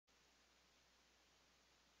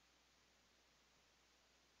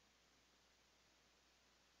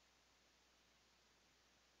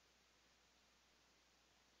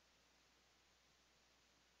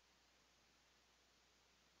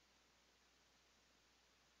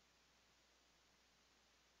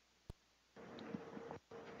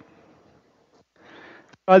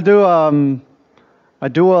I'll do a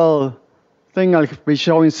dual thing. I'll be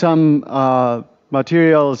showing some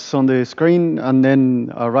materials on the screen and then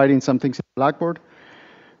writing some things in Blackboard.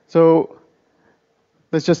 So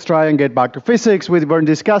let's just try and get back to physics. We've been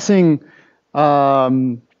discussing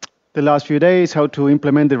the last few days how to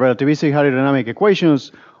implement the relativistic hydrodynamic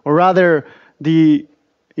equations, or rather,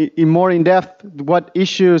 in more in-depth, what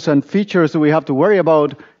issues and features do we have to worry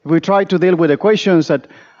about if we try to deal with equations that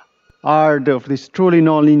are of this truly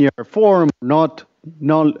nonlinear form, not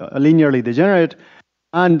linearly degenerate,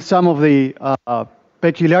 and some of the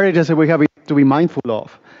peculiarities that we have to be mindful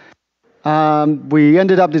of. We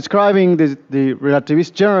ended up describing the general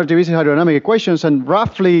relativistic hydrodynamic equations, and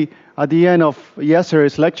roughly at the end of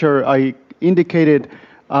yesterday's lecture, I indicated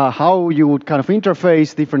how you would kind of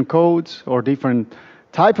interface different codes or different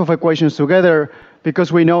type of equations together,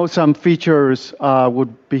 because we know some features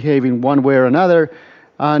would behave in one way or another,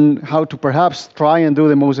 and how to perhaps try and do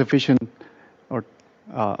the most efficient or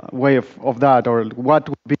way of that, or what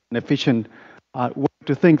would be an efficient way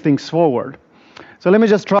to think things forward. So let me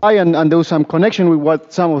just try and do some connection with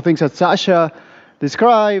what some of the things that Sasha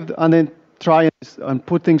described, and then try and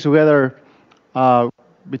put things together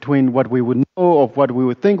between what we would know, of what we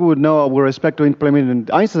would think we would know with respect to implementing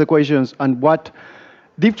Einstein's equations, and what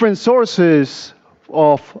different sources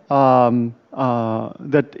of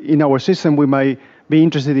that in our system we might be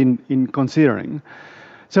interested in considering.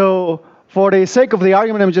 So for the sake of the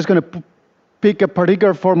argument, I'm just going to pick a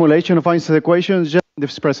particular formulation of Einstein's equations just in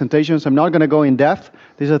this presentation. So I'm not going to go in depth.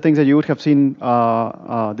 These are things that you would have seen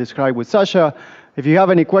described with Sasha. If you have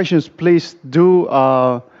any questions, please do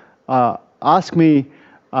ask me.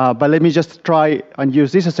 But let me just try and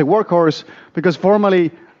use this as a workhorse, because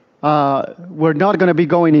formally we're not going to be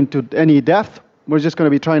going into any depth. We're just going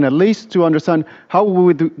to be trying at least to understand how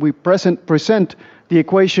we present the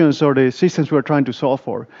equations or the systems we're trying to solve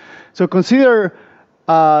for. So consider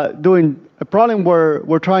doing a problem where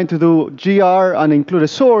we're trying to do GR and include a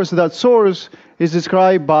source. That source is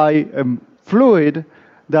described by a fluid.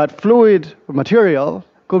 That fluid material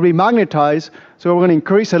could be magnetized. So we're going to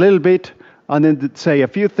increase a little bit and then say a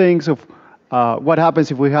few things of what happens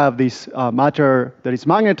if we have this matter that is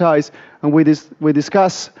magnetized. And we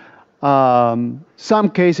discuss some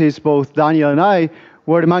cases, both Daniel and I,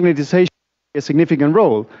 where the magnetization plays a significant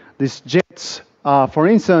role. These jets, for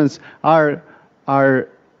instance, are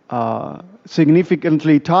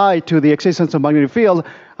significantly tied to the existence of magnetic field,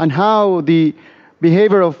 and how the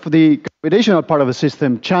behavior of the gravitational part of the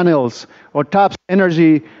system channels or taps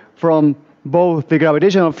energy from both the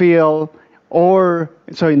gravitational field, or,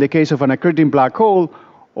 so in the case of an accreting black hole,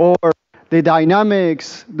 or the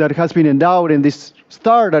dynamics that has been endowed in this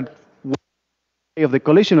star that of the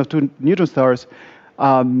collision of two neutron stars,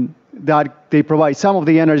 that they provide some of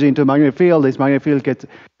the energy into the magnetic field. This magnetic field gets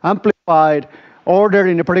amplified, ordered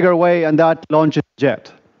in a particular way, and that launches a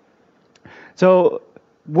jet. So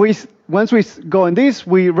once we go in this,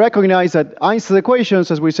 we recognize that Einstein's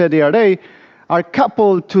equations, as we said the other day, are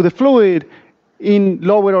coupled to the fluid in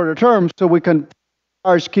lower order terms, so we can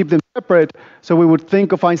keep them separate. So we would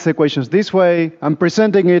think of Einstein's equations this way. I'm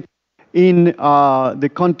presenting it in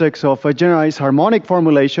the context of a generalized harmonic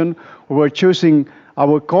formulation, where we're choosing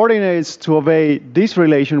our coordinates to obey this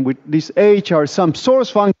relation with this H are some source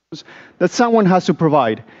functions that someone has to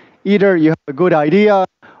provide. Either you have a good idea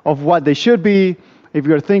of what they should be. If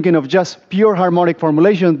you're thinking of just pure harmonic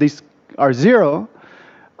formulation, these are 0.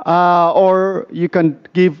 Or you can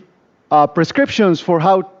give prescriptions for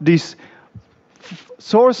how these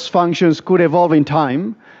source functions could evolve in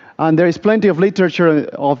time. And there is plenty of literature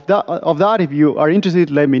of that. If you are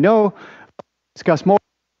interested, let me know. Discuss more.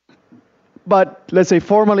 But let's say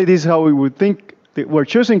formally, this is how we would think that we're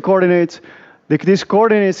choosing coordinates. These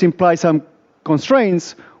coordinates imply some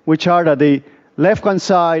constraints, which are that the left-hand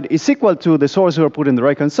side is equal to the source we're putting in the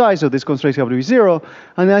right-hand side, so these constraints have to be 0.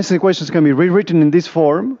 And the Einstein equations can be rewritten in this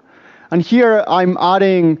form. And here I'm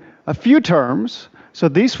adding a few terms. So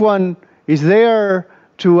this one is there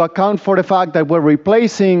to account for the fact that we're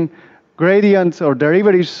replacing gradients or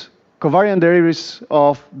derivatives, covariant derivatives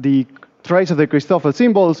of the trace of the Christoffel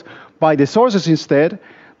symbols by the sources instead.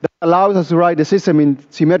 That allows us to write the system in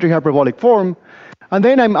symmetric hyperbolic form. And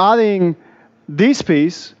then I'm adding this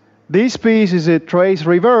piece. This piece is a trace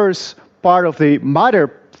reverse part of the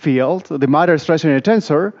matter field, the matter stress linear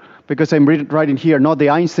tensor, because I'm writing here not the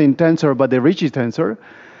Einstein tensor, but the Ricci tensor.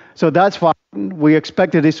 So that's fine. We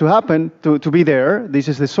expected this to happen, to be there. This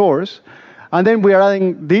is the source. And then we are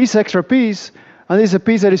adding this extra piece, and this is a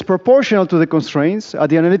piece that is proportional to the constraints. At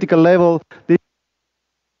the analytical level,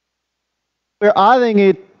 we're adding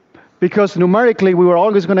it because numerically we were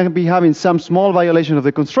always going to be having some small violation of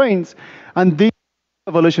the constraints, and these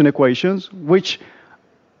evolution equations, which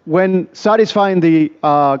when satisfying the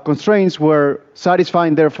constraints were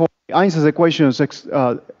satisfying, therefore, Einstein's equations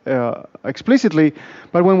explicitly,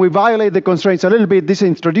 but when we violate the constraints a little bit, this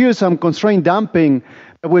introduces some constraint damping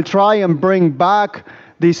that will try and bring back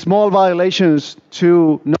these small violations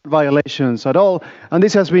to not violations at all. And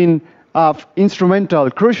this has been instrumental,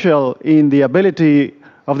 crucial in the ability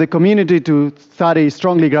of the community to study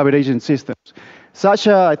strongly gravitational systems.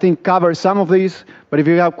 Sasha, I think, covers some of these, but if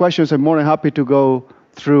you have questions, I'm more than happy to go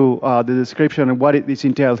through the description and what is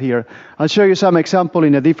entailed here. I'll show you some example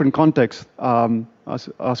in a different context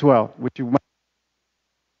as well. Which you might.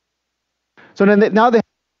 So then now the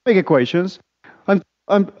dynamic equations,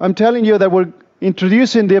 I'm telling you that we're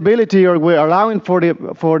introducing the ability, or we're allowing for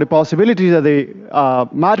the possibility that the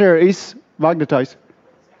matter is magnetized.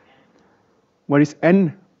 What is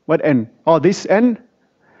n? What n? Oh, this n?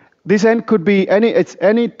 This n could be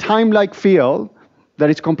any time-like field that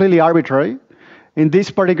is completely arbitrary. In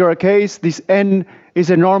this particular case, this n is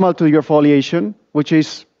a normal to your foliation, which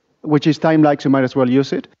is time-like, so you might as well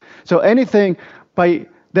use it. So anything, by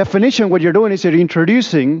definition, what you're doing is you're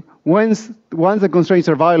introducing, once the constraints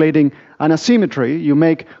are violating an asymmetry, you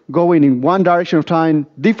make going in one direction of time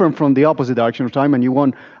different from the opposite direction of time, and you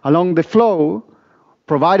want along the flow,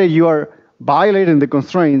 provided you are violating the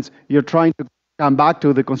constraints, you're trying to come back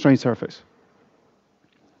to the constraint surface.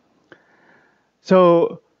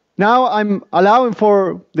 So now I'm allowing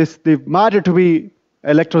for the matter to be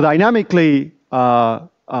electrodynamically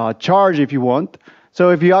charged, if you want. So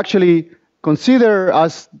if you actually consider,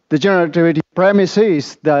 as the general relativity premise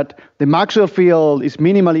is, that the Maxwell field is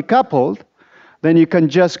minimally coupled, then you can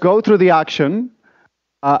just go through the action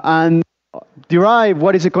and derive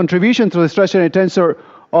what is the contribution to the stress energy tensor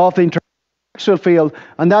of the Maxwell field,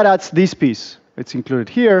 and that adds this piece. It's included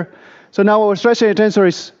here. So now our stress energy tensor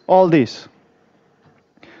is all this.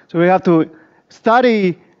 So we have to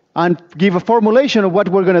study and give a formulation of what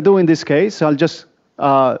we're going to do in this case. I'll just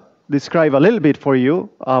describe a little bit for you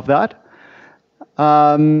of that.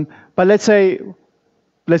 But let's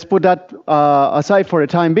put that aside for the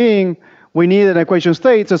time being. We need an equation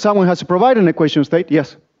state, so someone has to provide an equation state.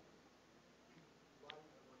 Yes?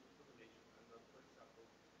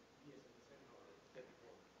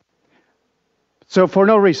 So for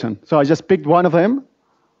no reason. So I just picked one of them.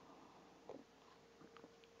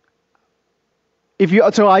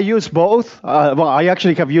 So I use both. Well, I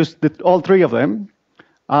actually have used all three of them.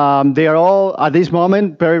 They are all, at this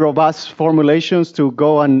moment, very robust formulations to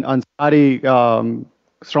go and study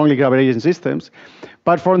strongly gravitational systems.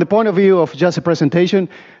 But from the point of view of just a presentation,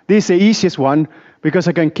 this is the easiest one, because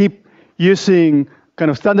I can keep using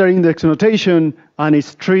kind of standard index notation, and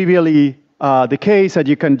it's trivially the case that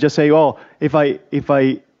you can just say, oh, if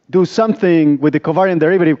I do something with the covariant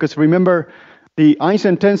derivative, because remember, the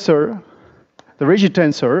Einstein tensor, the rigid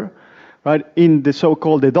tensor, right, in the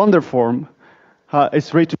so-called the Donder form,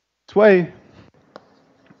 is written this way.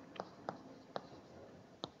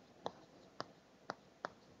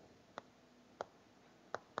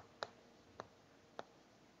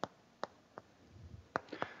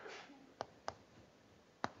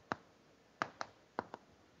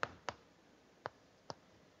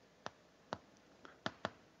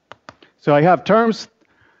 So I have terms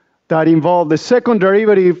that involve the second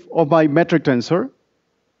derivative of my metric tensor.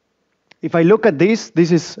 If I look at this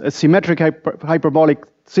is a symmetric hyperbolic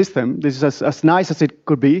system. This is as nice as it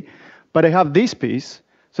could be. But I have this piece.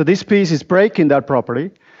 So this piece is breaking that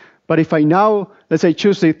property. But if I now, let's say,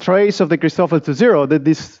 choose the trace of the Christoffel to 0, then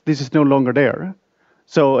this is no longer there.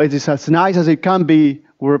 So it is as nice as it can be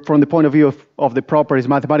from the point of view of the properties,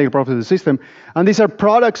 mathematical properties of the system. And these are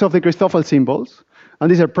products of the Christoffel symbols. And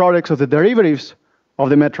these are products of the derivatives of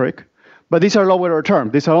the metric. But these are lower order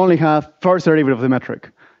terms. These only have first derivative of the metric.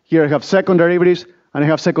 Here I have second derivatives, and I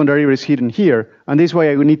have second derivatives hidden here. And this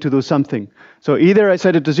way I would need to do something. So either I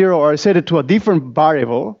set it to 0 or I set it to a different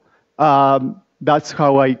variable. That's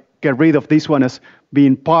how I get rid of this one as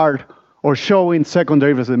being part or showing second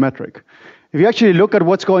derivatives of the metric. If you actually look at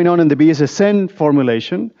what's going on in the BSSN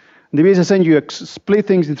formulation, in the BSSN you split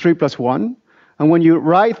things in 3 plus 1. And when you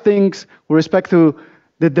write things with respect to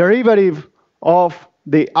the derivative of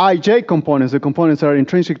the ij components, the components that are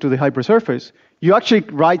intrinsic to the hypersurface, you actually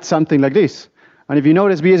write something like this. And if you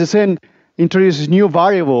notice, BSSN introduces new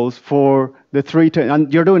variables for the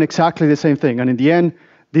and you're doing exactly the same thing. And in the end,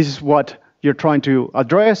 this is what you're trying to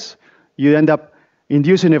address. You end up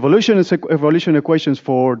inducing evolution equations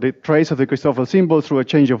for the trace of the Christoffel symbol through a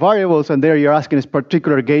change of variables, and there you're asking this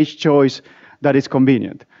particular gauge choice that is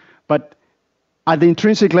convenient. But At the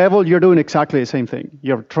intrinsic level, you're doing exactly the same thing.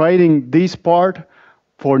 You're trading this part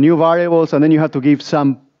for new variables, and then you have to give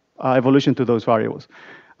some evolution to those variables.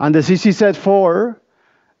 And the CC set 4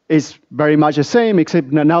 is very much the same,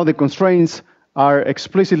 except now the constraints are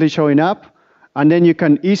explicitly showing up, and then you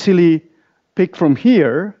can easily pick from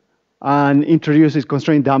here and introduce this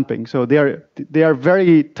constraint dumping. So they are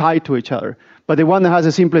very tied to each other. But the one that has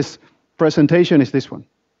the simplest presentation is this one.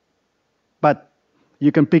 But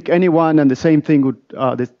you can pick any one, and the same thing would,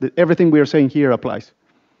 everything we are saying here applies.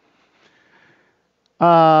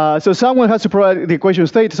 So someone has to provide the equation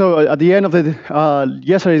state. So at the end of the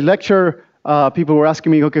yesterday's lecture, people were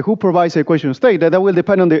asking me, okay, who provides the equation state? That will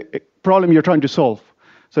depend on the problem you're trying to solve.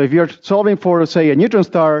 So if you're solving for, say, a neutron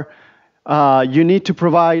star, you need to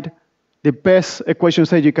provide the best equation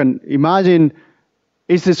state you can imagine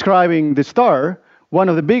is describing the star. One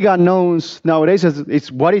of the big unknowns nowadays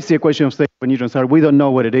is what is the equation of state of a neutron star? We don't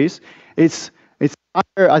know what it is. It's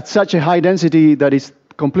at such a high density that it's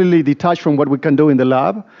completely detached from what we can do in the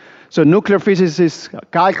lab. So nuclear physicists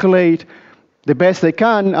calculate the best they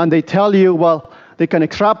can, and they tell you, well, they can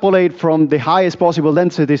extrapolate from the highest possible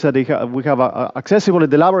densities that we have accessible in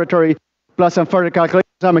the laboratory, plus some further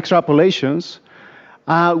calculations, some extrapolations.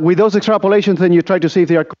 With those extrapolations, then you try to see if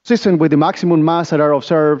they are consistent with the maximum mass that are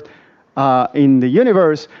observed in the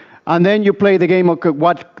universe, and then you play the game of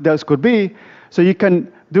what those could be. So you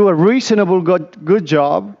can do a reasonable good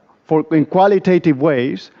job in qualitative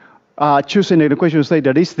ways, choosing an equation state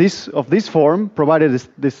that is of this form, provided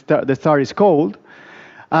the star is cold,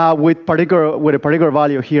 with a particular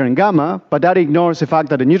value here in gamma. But that ignores the fact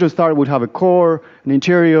that a neutron star would have a core, an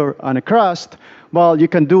interior, and a crust. Well, you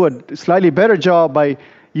can do a slightly better job by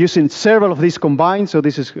using several of these combined. So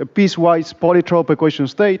this is a piecewise polytrope equation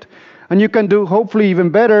state. And you can do hopefully even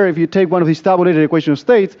better if you take one of these tabulated equation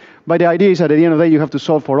states. But the idea is that at the end of the day, you have to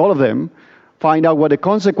solve for all of them, find out what the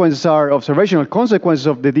consequences are, observational consequences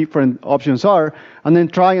of the different options are, and then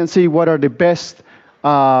try and see what are the best,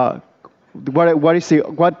 what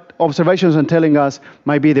observations are telling us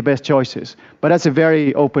might be the best choices. But that's a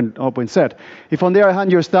very open set. If on the other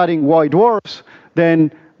hand you're studying white dwarfs,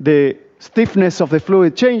 then the stiffness of the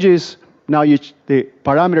fluid changes. Now the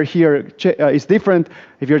parameter here is different.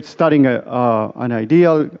 If you're studying an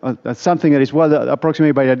ideal, something that is well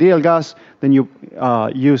approximated by the ideal gas, then you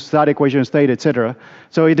use that equation state, etc.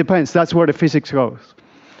 So it depends. That's where the physics goes.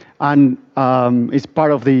 And it's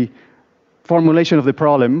part of the formulation of the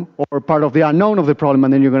problem, or part of the unknown of the problem,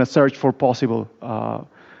 and then you're going to search for possible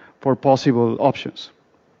options.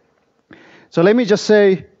 So let me just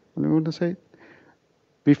say, what do I want to say?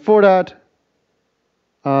 Before that,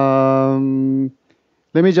 let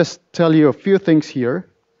me just tell you a few things here.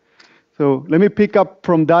 So let me pick up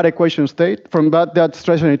from that equation state, from that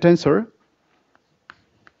stress energy tensor.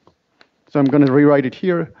 So I'm going to rewrite it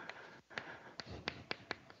here.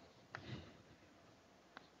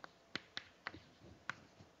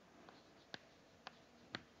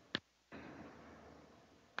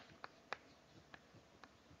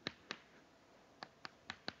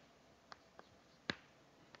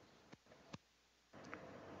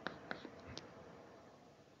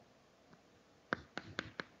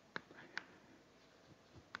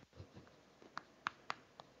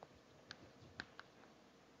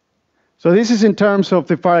 So this is in terms of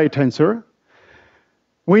the Faraday tensor.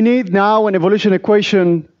 We need now an evolution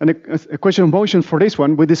equation, an equation of motion for this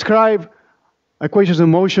one. We describe equations of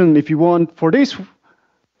motion, if you want, for this.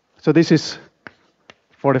 So this is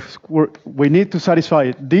for we need to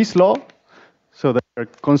satisfy this law. So that we're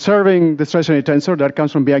conserving the stress energy tensor that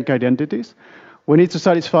comes from Bianchi identities. We need to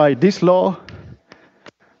satisfy this law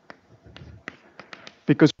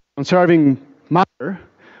because we're conserving matter.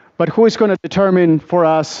 But who is going to determine for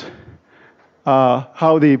us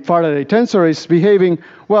how the Faraday tensor is behaving?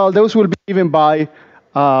 Well, those will be given by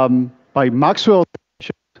Maxwell.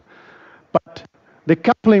 But the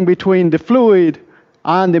coupling between the fluid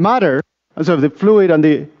and the matter, so the fluid and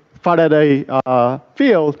the Faraday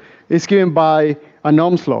field, is given by an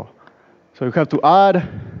Ohm's law. So you have to add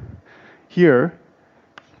here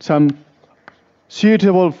some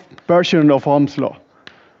suitable version of Ohm's law,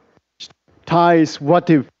 which ties what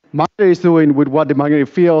the matter is doing with what the magnetic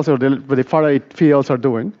fields or the Faraday fields are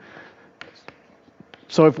doing.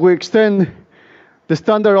 So if we extend the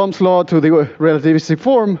standard Ohm's law to the relativistic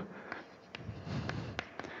form,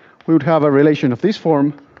 we would have a relation of this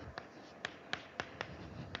form.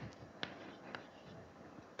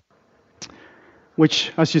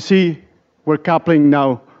 Which, as you see, we're coupling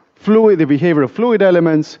now the behavior of fluid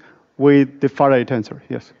elements with the Faraday tensor.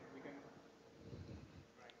 Yes?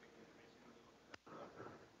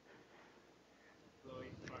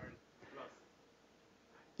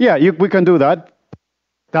 Yeah, we can do that.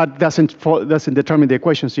 That doesn't determine the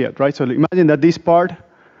equations yet, right? So imagine that this part,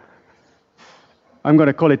 I'm going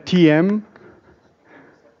to call it Tm.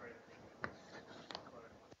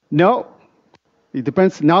 No, it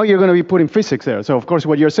depends. Now you're going to be putting physics there. So of course,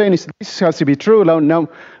 what you're saying is this has to be true. Now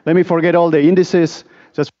let me forget all the indices,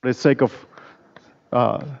 just for the sake of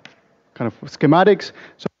kind of schematics.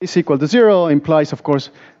 So this equal to 0 implies, of course,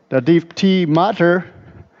 that dt matter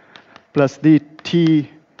plus dt,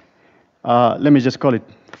 let me just call it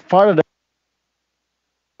Faraday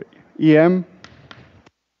EM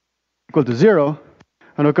equal to 0.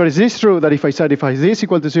 And of course, it's true that if I satisfy this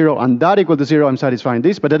equal to 0 and that equal to 0, I'm satisfying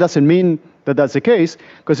this. But that doesn't mean that that's the case,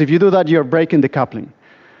 because if you do that, you're breaking the coupling.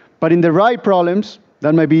 But in the right problems,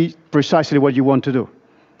 that might be precisely what you want to do.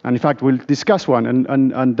 And in fact, we'll discuss one.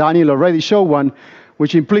 And Daniel already showed one,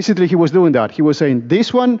 which implicitly he was doing that. He was saying,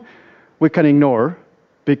 this one we can ignore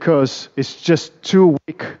because it's just too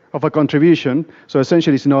weak of a contribution. So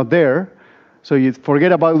essentially, it's not there. So you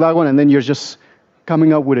forget about that one, and then you're just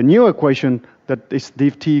coming up with a new equation that is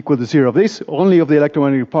dt equal to 0 of this, only of the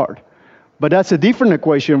electromagnetic part. But that's a different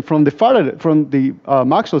equation from the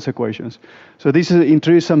Maxwell's equations. So this is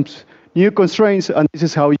introduce some new constraints, and this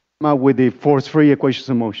is how you come up with the force-free equations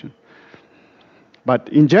of motion. But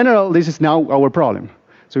in general, this is now our problem.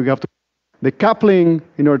 So we have to, the coupling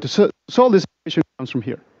in order to solve this equation comes from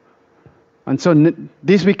here. And so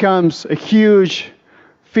this becomes a huge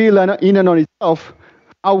field in and on itself.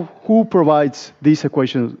 Who provides these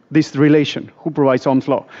equations, this relation? Who provides Ohm's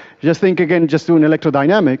law? Just think again, just doing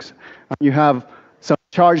electrodynamics, and you have some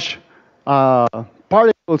charged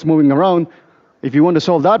particles moving around. If you want to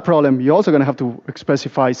solve that problem, you're also going to have to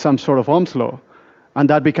specify some sort of Ohm's law, and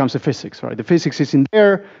that becomes the physics, right? The physics is in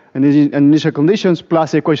there, and initial conditions,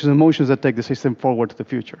 plus the equations of motions that take the system forward to the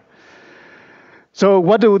future. So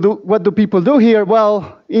what do people do here?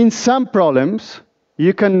 Well, in some problems,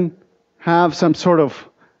 you can have some sort of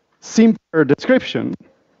simpler description.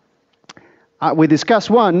 We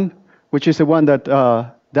discussed one, which is the one that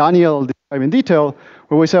Daniel described in detail,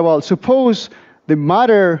 where we say, well, suppose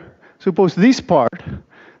this part,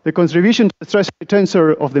 the contribution to the stress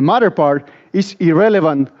tensor of the matter part is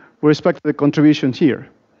irrelevant with respect to the contributions here.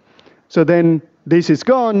 So then this is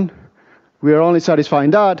gone, we are only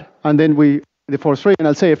satisfying that, and then the force free, and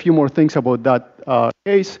I'll say a few more things about that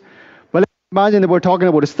case. Imagine that we're talking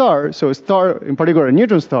about a star, so a star, in particular a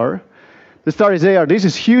neutron star. The star is there, this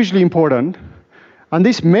is hugely important, and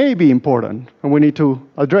this may be important, and we need to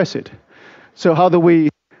address it. So how do we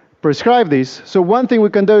prescribe this? So one thing we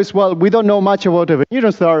can do is, well, we don't know much about a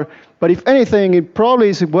neutron star, but if anything, it probably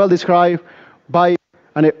is well described by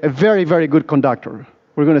a very, very good conductor.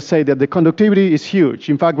 We're going to say that the conductivity is huge.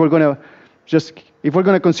 In fact, we're going to if we're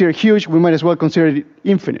going to consider huge, we might as well consider it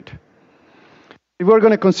infinite. If we're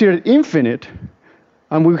going to consider it infinite,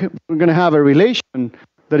 and we're going to have a relation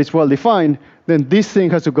that is well defined, then this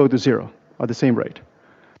thing has to go to 0 at the same rate.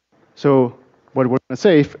 So what we're going to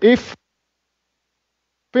say, if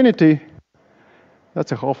infinity,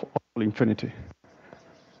 that's a awful infinity,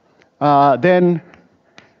 then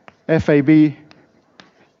FAB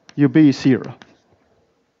UB is 0.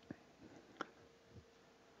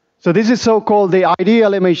 So this is so-called the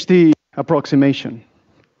ideal MHD approximation.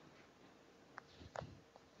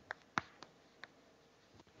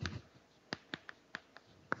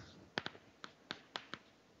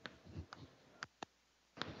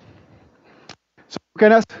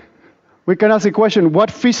 We can ask the question, what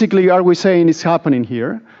physically are we saying is happening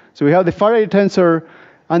here? So we have the Faraday tensor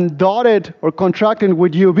and dotted or contracted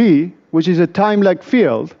with UB, which is a time-lag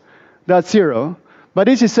field, that's 0. But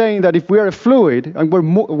this is saying that if we are a fluid, and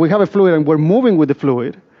we have a fluid and we're moving with the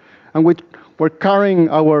fluid, and we're carrying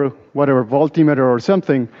our whatever voltmeter or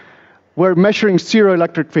something, we're measuring 0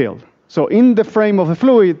 electric field. So in the frame of the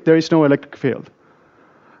fluid, there is no electric field.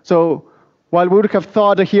 So while we would have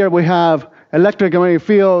thought that here we have electromagnetic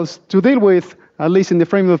fields to deal with, at least in the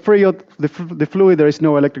frame of the fluid, there is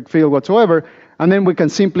no electric field whatsoever, and then we can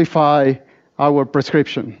simplify our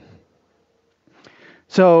prescription.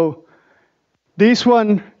 So this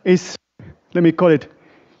one is, let me call it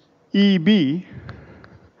EB,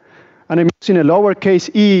 and I'm using a lowercase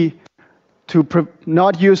e to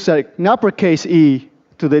not use an uppercase E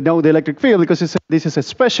to denote the electric field, because this is a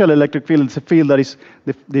special electric field. It's a field that is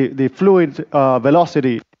the fluid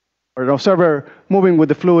velocity, or an observer moving with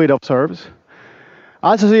the fluid observes.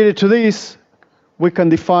 Associated to this, we can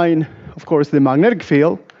define, of course, the magnetic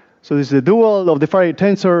field. So this is the dual of the Faraday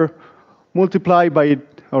tensor multiplied by,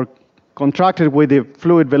 or contracted with the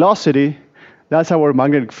fluid velocity. That's our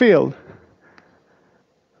magnetic field.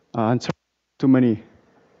 And so too many.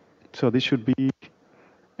 So this should be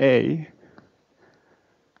A.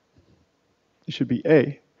 It should be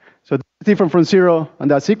A. So that's different from 0, and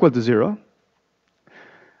that's equal to 0.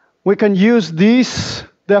 We can use these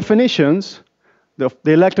definitions, the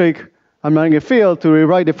electric and magnetic field, to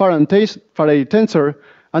rewrite the Faraday tensor,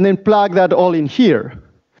 and then plug that all in here,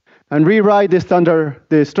 and rewrite the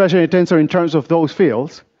stationary tensor in terms of those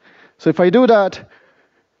fields. So if I do that,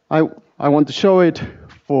 I want to show it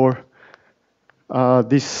for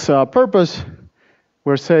this purpose.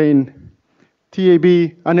 We're saying TAB,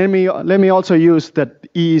 and let me also use that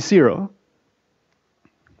E is 0.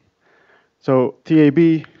 So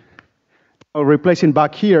TAB, replacing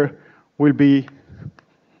back here, will be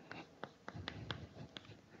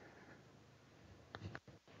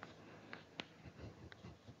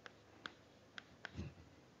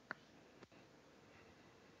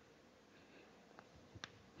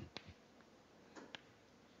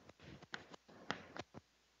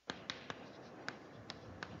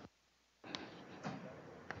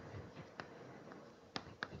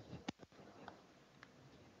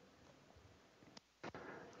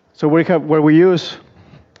so we have where we use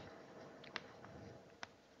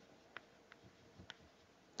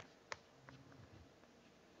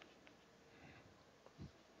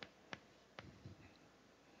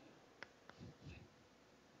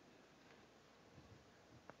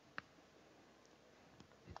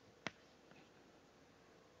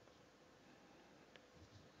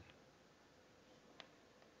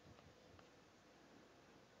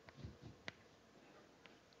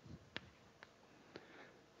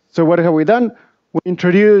So what have we done? We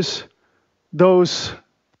introduce those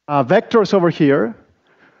vectors over here.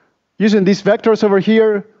 Using these vectors over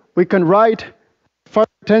here, we can write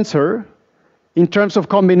Faraday tensor in terms of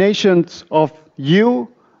combinations of U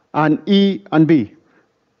and E and B.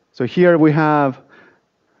 So here we have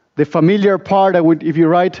the familiar part. If you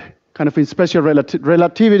write kind of in special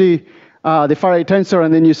relativity, the Faraday tensor,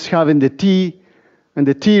 and then you have in the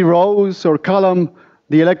T rows or column,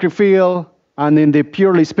 the electric field, and in the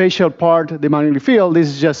purely spatial part, the magnetic field. This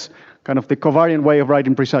is just kind of the covariant way of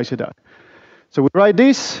writing precisely that. So we write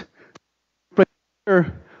this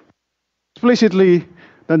explicitly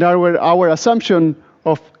that our assumption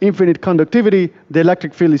of infinite conductivity, the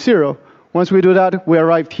electric field is 0. Once we do that, we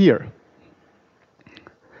arrived here.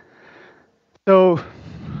 So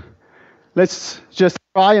let's just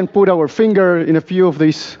try and put our finger in a few of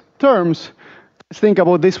these terms. Let's think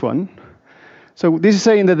about this one. So this is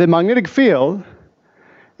saying that the magnetic field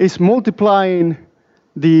is multiplying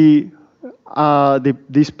this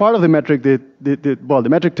part of the metric, the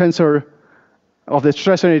metric tensor of the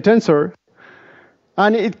stationary tensor,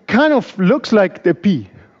 and it kind of looks like the P,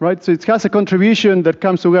 right? So it has a contribution that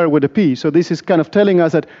comes together with the P. So this is kind of telling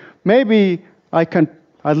us that maybe I can,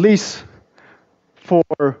 at least for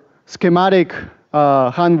schematic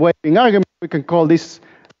hand-waving argument, we can call this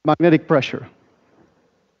magnetic pressure.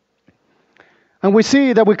 And we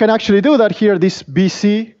see that we can actually do that here. This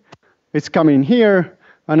BC, it's coming here,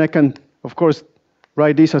 and I can, of course,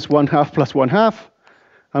 write this as 1/2 plus 1/2.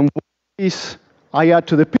 And this I add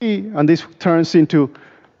to the P, and this turns into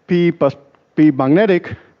P plus P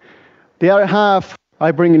magnetic. The other half I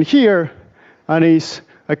bring in here, and is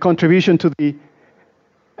a contribution to the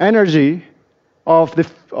energy of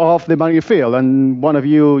the magnetic field. And one of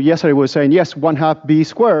you yesterday was saying, yes, 1/2 B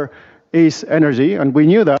squared is energy, and we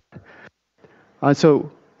knew that. And so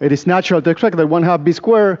it is natural to expect that 1/2 B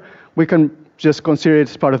squared, we can just consider it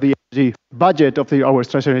as part of the energy budget of our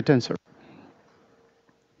stationary tensor.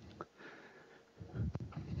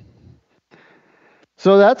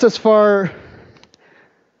 So that's as far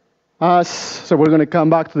as, so we're going to come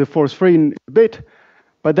back to the force free in a bit,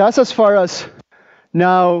 but that's as far as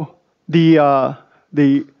now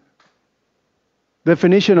the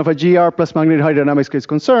definition of a GR plus magnetic hydrodynamics is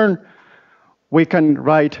concerned. We can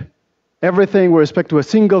write everything with respect to a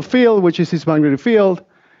single field, which is this magnetic field.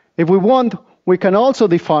 If we want, we can also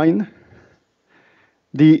define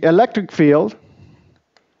the electric field.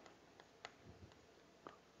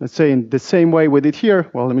 Let's say in the same way we did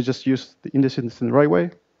here. Well, let me just use the indices in the right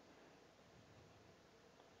way.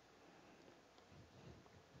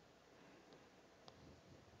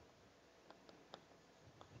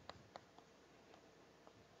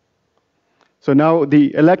 So now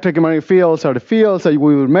the electric and magnetic fields are the fields that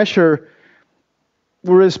we will measure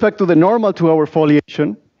with respect to the normal to our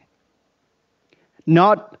foliation,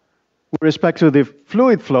 not with respect to the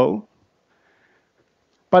fluid flow.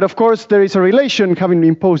 But of course, there is a relation, having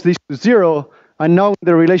imposed this to 0, and now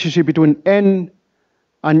the relationship between N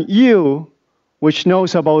and U, which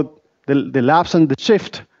knows about the lapse and the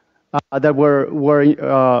shift that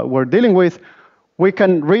we're dealing with, we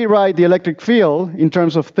can rewrite the electric field in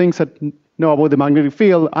terms of things that know about the magnetic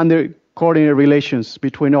field and the coordinate relations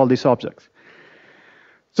between all these objects.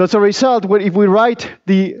 So as a result, if we write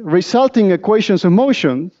the resulting equations of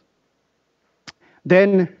motion,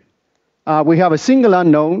 then we have a single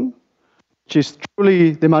unknown, which is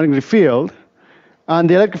truly the magnetic field, and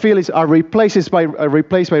the electric field are replaced by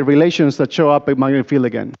relations that show up in magnetic field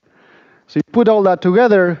again. So you put all that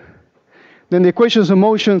together, then the equations of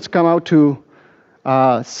motions come out to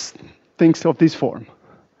things of this form.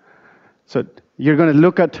 So you're going to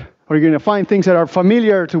look at, or you're going to find things that are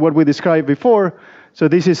familiar to what we described before. So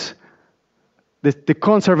this is the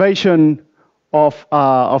conservation of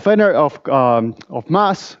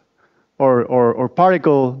mass or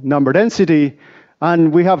particle number density,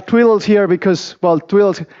 and we have twirls here because, well,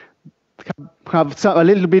 twirls have a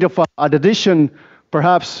little bit of an addition,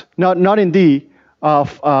 perhaps not in D,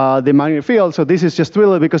 of the magnetic field. So this is just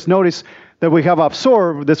twirl because notice that we have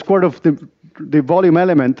absorbed the square root of the volume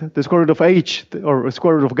element, the square root of H or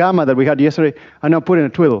square root of gamma that we had yesterday, and now put in a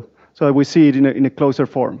twirl so that we see it in a closer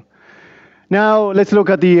form. Now let's look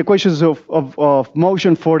at the equations of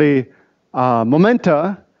motion for the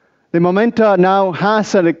momenta. The momenta now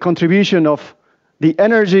has a contribution of the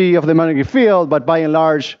energy of the magnetic field, but by and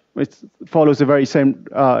large, it follows the very same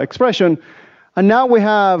expression. And now we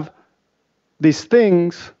have these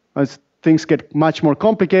things, as things get much more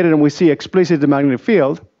complicated and we see explicit the magnetic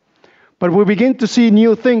field, but we begin to see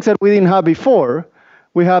new things that we didn't have before.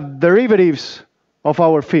 We have derivatives of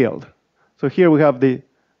our field. So here we have the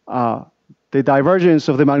divergence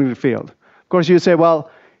of the magnetic field. Of course, you say,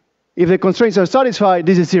 well, if the constraints are satisfied,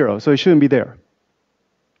 this is 0, so it shouldn't be there.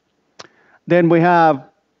 Then we have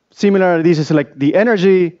similar, this is like the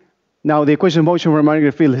energy. Now the equation of motion for a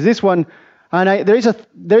magnetic field is this one. And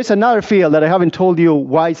there is another field that I haven't told you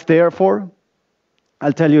why it's there for.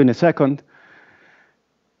 I'll tell you in a second.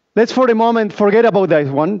 Let's for the moment forget about that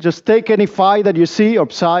one. Just take any phi that you see, or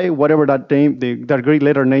psi, whatever that name, that Greek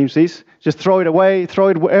letter names is. Just throw it away, throw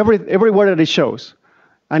it everywhere that it shows,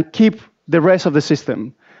 and keep the rest of the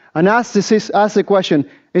system. And ask the question,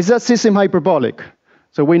 is that system hyperbolic?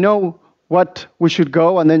 So we know what we should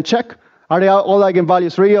go, and then check. Are they all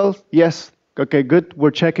eigenvalues real? Yes. Okay, good.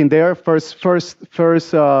 We're checking there. First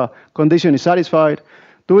condition is satisfied.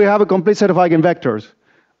 Do we have a complete set of eigenvectors?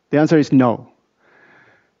 The answer is no.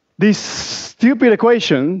 This stupid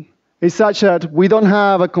equation is such that we don't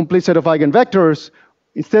have a complete set of eigenvectors.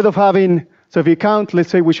 Instead of having, so if you count, let's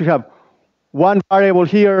say we should have one variable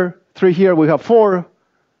here, 3 here, we have 4,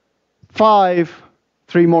 5,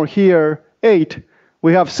 3 more here, 8.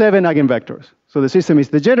 We have 7 eigenvectors. So the system is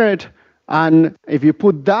degenerate. And if you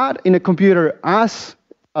put that in a computer as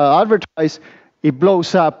advertised, it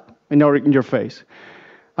blows up in your face.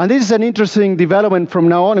 And this is an interesting development from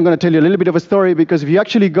now on. I'm going to tell you a little bit of a story, because if you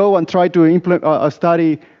actually go and try to implement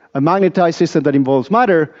study a magnetized system that involves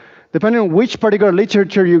matter, depending on which particular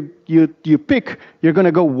literature you pick, you're going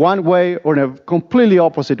to go one way or in a completely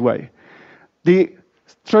opposite way. The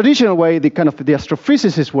traditional way, the kind of the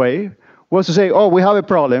astrophysicist way, was to say, oh, we have a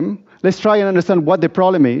problem. Let's try and understand what the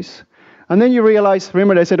problem is. And then you realize,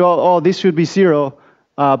 remember I said, oh, this should be 0,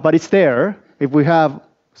 but it's there. If we have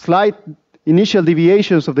slight initial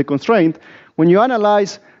deviations of the constraint, when you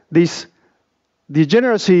analyze this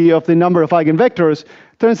degeneracy of the number of eigenvectors,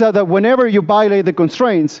 it turns out that whenever you violate the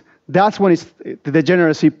constraints, that's when the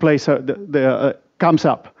degeneracy comes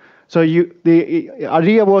up. So the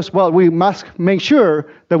idea was, well, we must make sure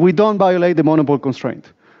that we don't violate the monopole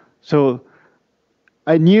constraint. So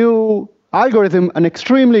a new algorithm, an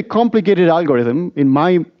extremely complicated algorithm in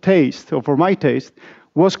my taste, or for my taste,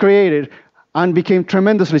 was created and became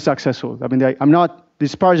tremendously successful. I mean, I'm not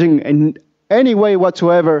disparaging in any way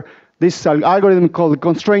whatsoever this algorithm called the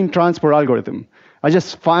constraint transport algorithm. I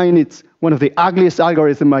just find it's one of the ugliest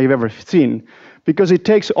algorithms I've ever seen, because it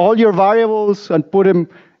takes all your variables and put them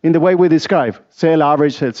in the way we describe, cell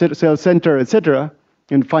average, cell center, etc.,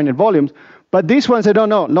 in finite volumes. But this one said,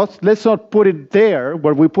 no, let's not put it there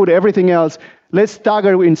where we put everything else. Let's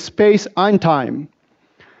stagger in space and time.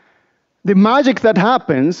 The magic that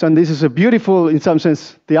happens, and this is a beautiful, in some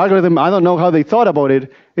sense, the algorithm, I don't know how they thought about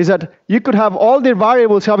it, is that you could have all the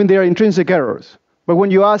variables having their intrinsic errors. But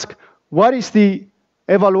when you ask, what is the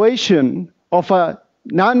evaluation of a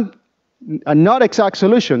not exact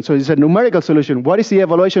solution, so it's a numerical solution, what is the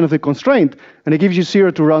evaluation of the constraint? And it gives you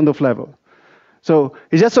 0 to round off level. So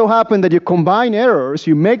it just so happened that you combine errors,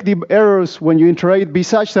 you make the errors when you iterate be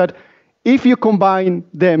such that if you combine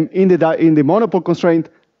them in the monopole constraint,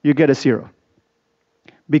 you get a 0.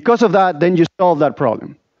 Because of that, then you solve that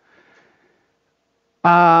problem.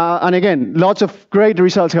 And again, lots of great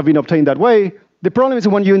results have been obtained that way. The problem is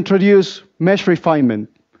when you introduce mesh refinement.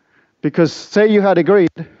 Because say you had a grid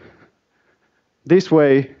this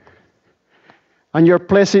way, and you're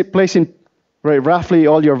placing roughly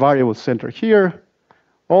all your variables centered here,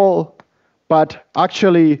 but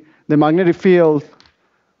actually the magnetic field,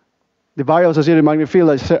 the variables associated magnetic field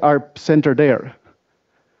are centered there.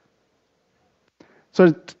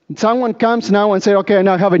 So someone comes now and says, okay, I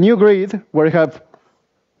now have a new grid where I have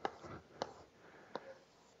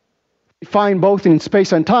defined both in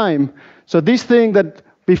space and time. So this thing that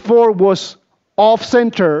before was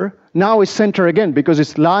off-center now is center again because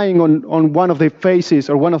it's lying on one of the faces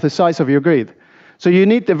or one of the sides of your grid. So you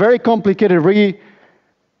need a very complicated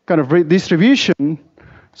redistribution,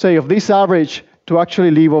 say, of this average to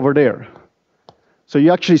actually live over there. So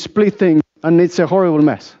you actually split things, and it's a horrible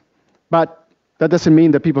mess. But that doesn't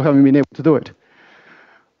mean that people haven't been able to do it.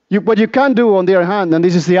 What you can do, on the other hand, and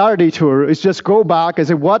this is the other detour, is just go back and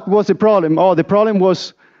say, what was the problem? Oh, the problem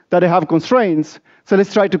was that I have constraints. So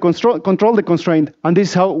let's try to control the constraint. And this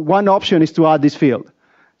is how one option is to add this field.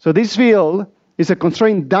 So this field is a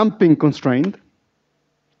constraint dumping constraint.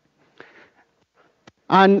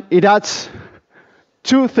 And it adds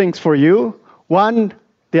two things for you. One,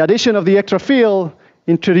 the addition of the extra field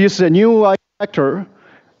introduces a new vector,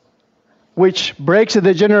 which breaks the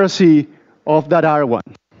degeneracy of that R1.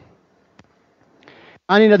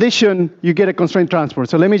 And in addition, you get a constraint transport.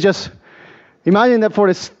 So let me just imagine that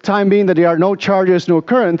for the time being that there are no charges, no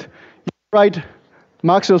current, you write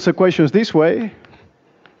Maxwell's equations this way.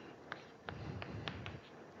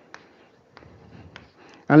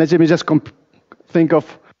 And let me just think of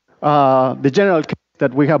the general case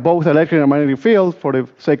that we have both electric and magnetic field for the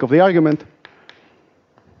sake of the argument.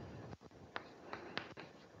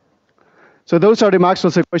 So those are the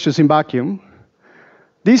Maxwell's equations in vacuum.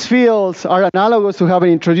 These fields are analogous to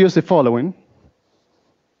having introduced the following,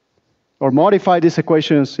 or modified these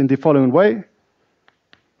equations in the following way.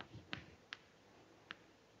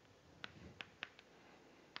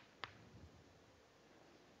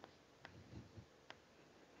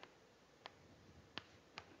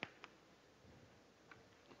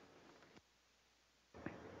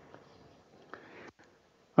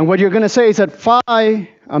 And what you're going to say is that phi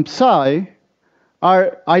and psi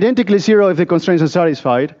are identically zero if the constraints are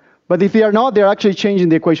satisfied, but if they are not, they're actually changing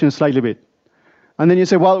the equation a slightly bit. And then you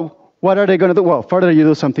say, well, what are they going to do? Well, further you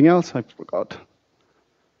do something else. I forgot.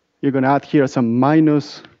 You're going to add here some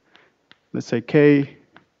minus, let's say k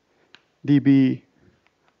dB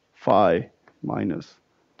phi minus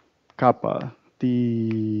kappa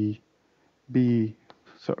dB,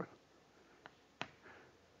 sorry.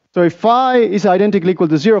 So if phi is identically equal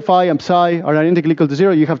to 0, phi and psi are identically equal to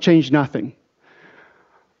 0, you have changed nothing.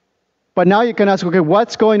 But now you can ask, okay,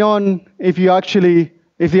 what's going on if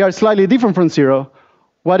they are slightly different from 0?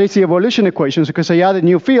 What is the evolution equations? Because I added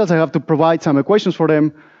new fields, I have to provide some equations for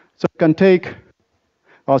them. So I can take,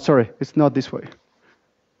 oh, sorry, it's not this way.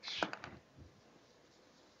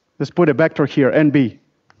 Let's put a vector here, NB.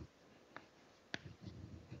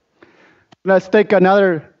 Let's take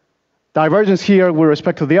another divergence here with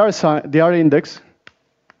respect to the R index.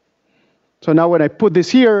 So now when I put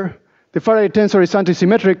this here, the Faraday tensor is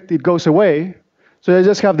antisymmetric, it goes away. So I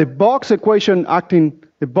just have the box equation acting,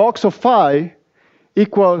 the box of phi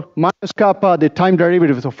equal minus kappa, the time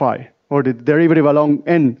derivative of phi, or the derivative along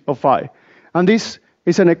n of phi. And this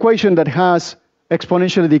is an equation that has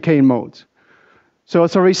exponentially decaying modes. So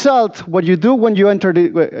as a result, what you do when you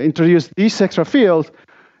introduce these extra fields,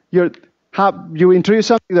 you introduce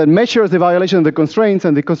something that measures the violation of the constraints,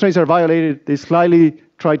 and the constraints are violated, they slightly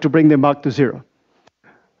try to bring them back to 0.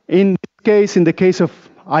 In this case, in the case of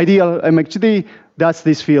ideal MHD, that's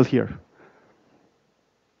this field here.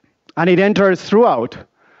 And it enters throughout.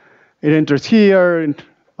 It enters here,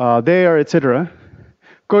 there, etc.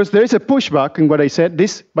 Of course, there is a pushback in what I said.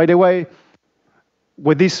 This, by the way,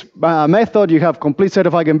 with this method, you have complete set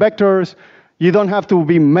of eigenvectors. You don't have to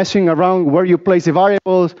be messing around where you place the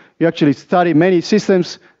variables. You actually study many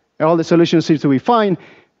systems. All the solutions seem to be fine,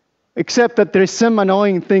 except that there is some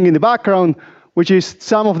annoying thing in the background, which is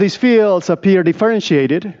some of these fields appear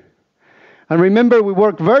differentiated. And remember, we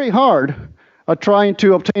worked very hard at trying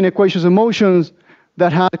to obtain equations of motions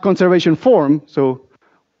that had conservation form. So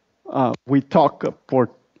we talked for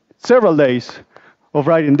several days of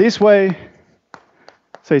writing this way,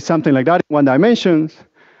 say something like that in 1 dimension.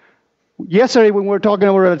 Yesterday, when we were talking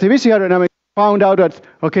about relativistic hydrodynamics, we found out that,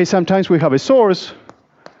 okay, sometimes we have a source.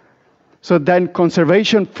 So then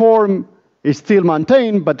conservation form is still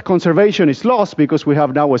maintained, but conservation is lost because we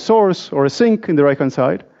have now a source or a sink in the right-hand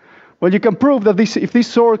side. Well, you can prove that if this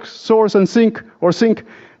source and sink or sink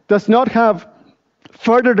does not have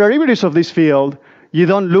further derivatives of this field, you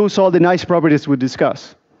don't lose all the nice properties we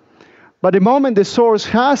discussed. But the moment the source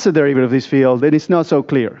has a derivative of this field, then it's not so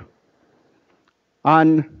clear.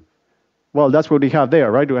 And, well, that's what we have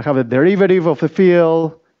there, right? We have a derivative of the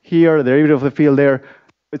field here, a derivative of the field there.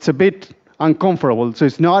 It's a bit uncomfortable. So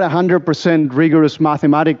it's not 100% rigorous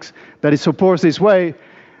mathematics that it supports this way.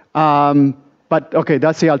 But, OK,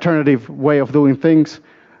 that's the alternative way of doing things.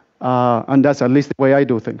 And that's at least the way I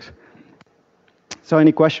do things. So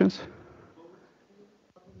any questions?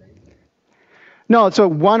 No, so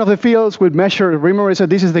one of the fields would measure, remember I said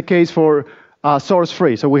this is the case for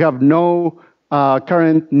source-free. So we have no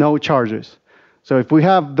current, no charges. So if we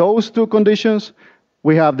have those two conditions,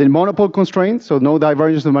 we have the monopole constraint, so no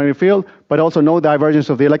divergence of the magnetic field, but also no divergence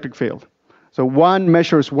of the electric field. So one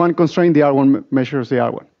measures one constraint, the other one measures the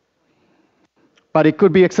other one. But it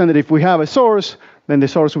could be extended if we have a source, then the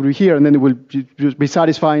source will be here, and then it will just be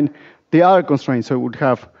satisfying the other constraint, so it would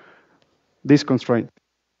have this constraint.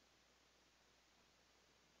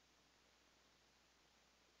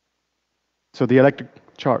 So the electric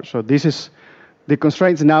charge. So this is the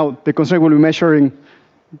constraints. Now the constraint will be measuring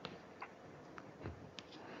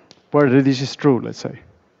whether this is true, let's say,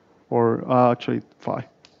 or actually phi.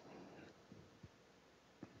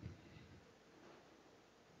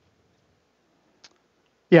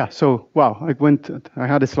 Yeah, so wow, I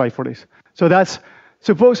had a slide for this. So that's,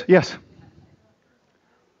 suppose, yes?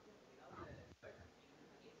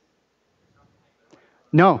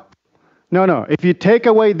 No. If you take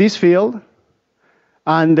away this field,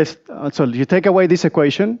 and this, so you take away this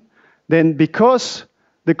equation, then because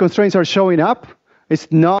the constraints are showing up,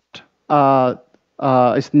 it's not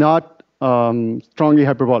strongly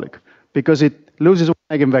hyperbolic, because it loses one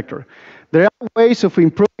eigenvector. There are ways of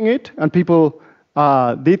improving it, and people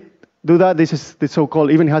did do that. This is the so-called,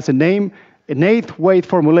 even has a name, an eighth weight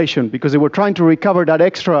formulation, because they were trying to recover that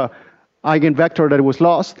extra eigenvector that was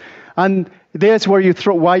lost. And that's where you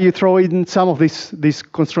why you throw in some of these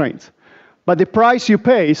constraints. But the price you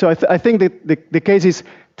pay, so I think that the case is,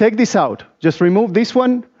 take this out. Just remove this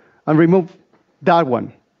one and remove that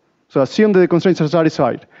one. So assume that the constraints are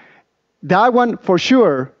satisfied. That one, for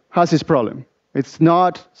sure, has this problem. It's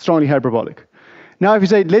not strongly hyperbolic. Now, if you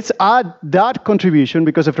say, let's add that contribution,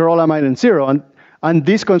 because after all, I'm in zero, and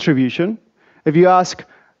this contribution, if you ask,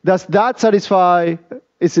 does that satisfy,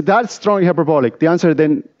 is that strongly hyperbolic? The answer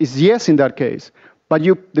then is yes in that case. But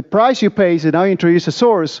the price you pay is now introduce a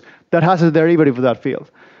source that has a derivative of that field.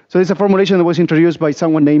 So it's a formulation that was introduced by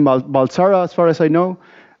someone named Baltzara, as far as I know.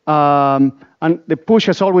 And the push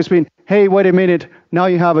has always been, hey, wait a minute, now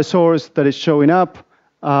you have a source that is showing up.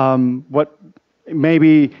 What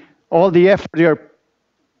maybe all the effort you're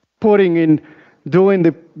putting in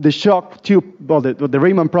doing the shock tube, well, the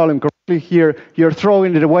Riemann problem correctly here, you're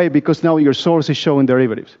throwing it away because now your source is showing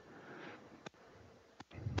derivatives.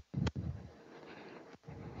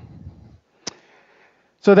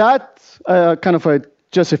 So that's kind of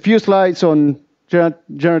just a few slides on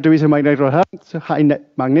generative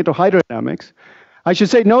magnetohydrodynamics. I should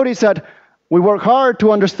say, notice that we work hard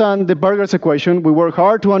to understand the Burger's equation. We work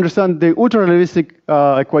hard to understand the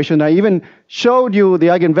ultra-relativistic equation. I even showed you the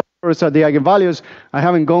eigenvectors at the eigenvalues. I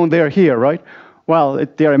haven't gone there here, right? Well,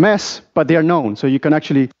 they're a mess, but they're known. So you can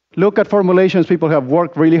actually look at formulations. People have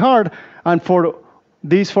worked really hard. And for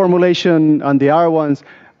this formulation and the other ones,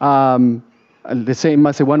 the same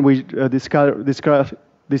as the one we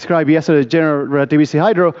described yesterday, general relativity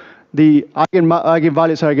hydro, the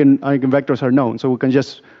eigenvalues, eigenvectors are known. So we can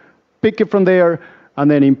just pick it from there and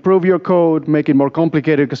then improve your code, make it more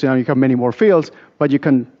complicated because now you have many more fields, but you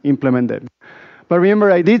can implement them. But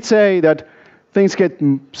remember, I did say that things get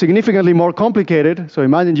significantly more complicated. So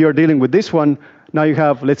imagine you're dealing with this one. Now you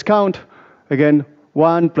have, let's count, again,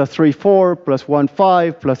 1 plus 3, 4, plus 1,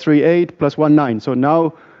 5, plus 3, 8, plus 1, 9. So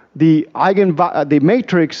now the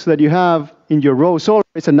matrix that you have in your row solver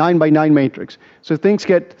is a 9 by 9 matrix. So things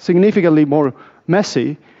get significantly more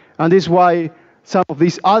messy. And this is why some of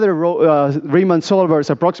these other Riemann solvers,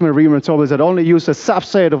 approximate Riemann solvers that only use a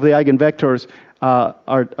subset of the eigenvectors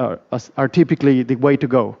are typically the way to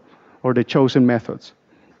go, or the chosen methods.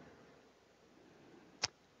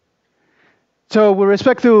 So with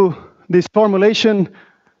respect to this formulation,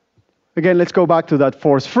 again, let's go back to that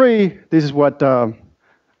force-free. This is what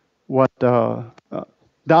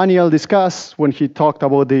Daniel discussed when he talked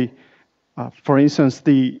about the, for instance,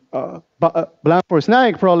 the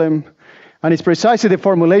Blanford-Snaeg problem. And it's precisely the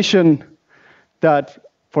formulation that,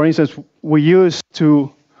 for instance, we use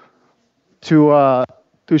to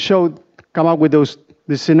come up with this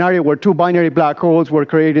scenario where two binary black holes were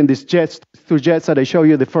creating these jets, two jets that I showed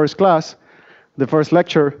you the first class, the first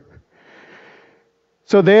lecture.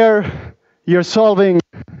 So there, you're solving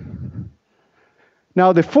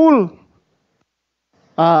now the full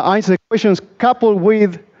Einstein equations coupled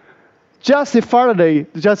with just the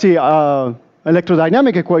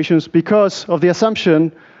electrodynamic equations, because of the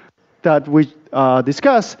assumption that we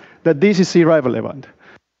discussed that this is irrelevant.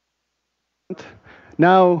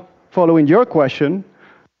 Now, following your question,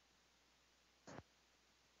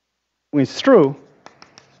 it's true,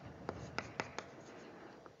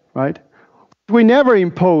 right? We never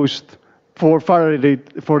imposed for Faraday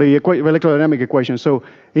for the electrodynamic equation. So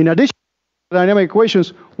in addition to dynamic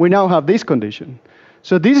equations, we now have this condition.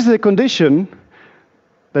 So this is the condition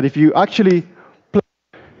that if you actually plug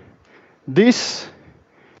this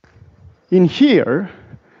in here,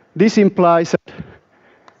 this implies that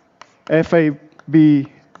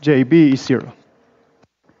FABJB is 0.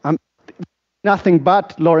 Nothing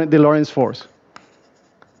but the Lorentz force.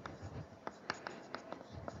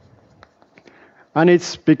 And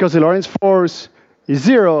it's because the Lorentz force is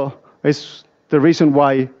 0 is the reason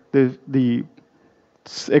why the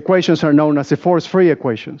equations are known as the force-free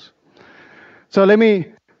equations. So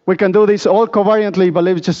we can do this all covariantly, but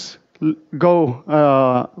let's just go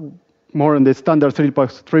more in the standard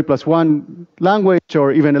 3+1 language,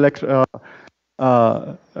 or even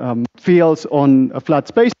fields on a flat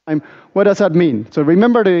spacetime. What does that mean? So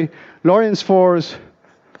remember, the Lorentz force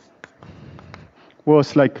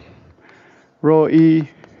was like rho e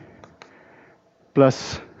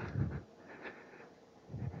plus,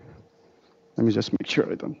 let me just make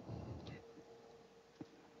sure I don't.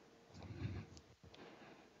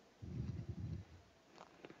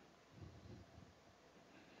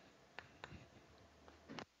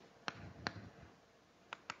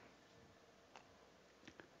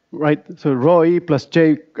 Right, so rho e plus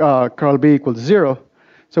j curl b equals 0.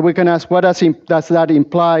 So we can ask, what does that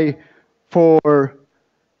imply for,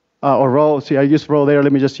 or rho, see, I used rho there,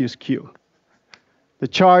 let me just use q. The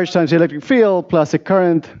charge times the electric field plus the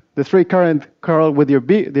current, the 3 current curl with your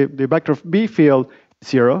b, the vector of b field is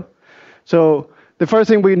 0. So the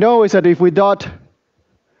first thing we know is that if we dot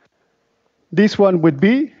this one with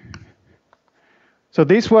b, so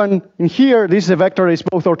this one in here, this vector is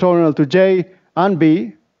both orthogonal to j and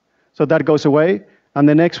b, so that goes away. And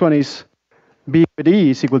the next one is b with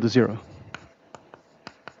e is equal to 0.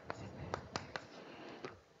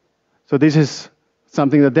 So this is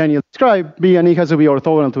something that Daniel described. B and E has to be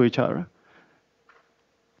orthogonal to each other.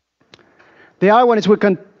 The other one is we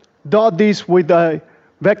can dot this with a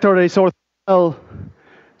vector that is orthogonal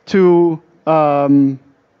to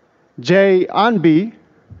J and B.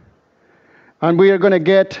 And we are going to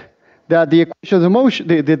get that the equation of the motion,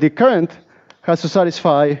 the current, has to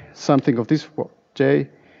satisfy something of this form. J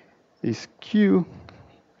is Q.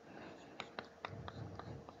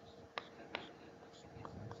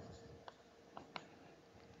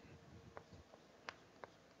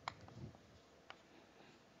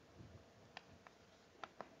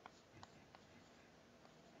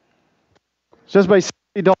 Just by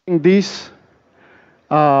dotting this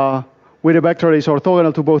with a vector that is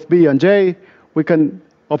orthogonal to both B and J, we can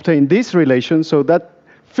obtain this relation. So that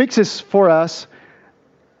fixes for us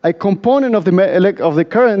a component of the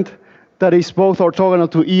current that is both orthogonal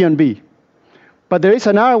to E and B. But there is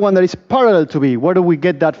another one that is parallel to B. Where do we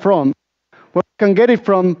get that from? Well, we can get it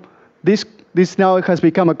from this. This now has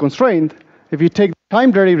become a constraint. If you take the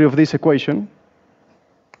time derivative of this equation,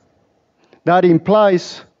 that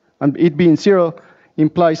implies, and it being 0,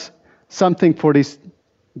 implies something for this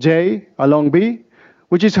J along B,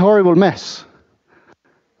 which is a horrible mess.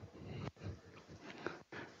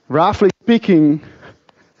 Roughly speaking,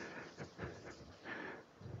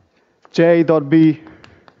 J dot B,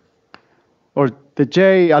 or the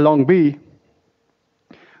J along B,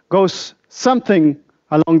 goes something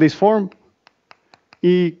along this form,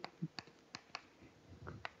 E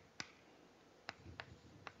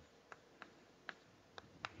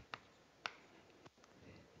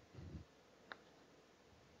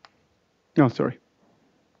no, sorry.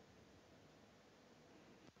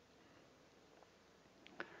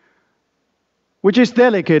 Which is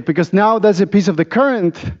delicate, because now that's a piece of the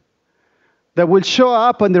current that will show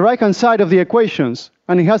up on the right-hand side of the equations,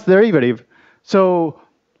 and it has derivative. So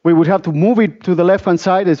we would have to move it to the left-hand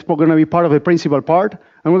side. It's going to be part of the principal part,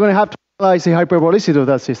 and we're going to have to analyze the hyperbolicity of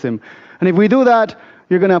that system. And if we do that,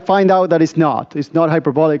 you're going to find out that it's not. It's not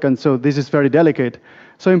hyperbolic, and so this is very delicate.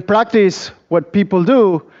 So in practice, what people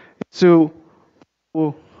do is to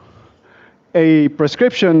a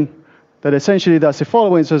prescription that essentially does the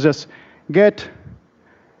following. So just get,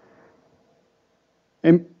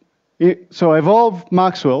 so evolve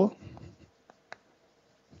Maxwell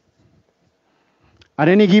At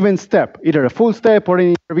any given step, either a full step or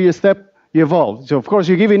any intermediate step, you evolve. So of course,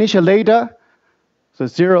 you give initial data, so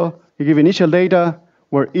 0. You give initial data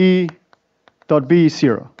where E dot B is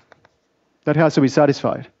 0. That has to be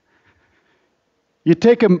satisfied. You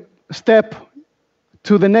take a step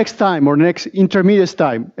to the next time or next intermediate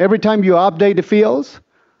time. Every time you update the fields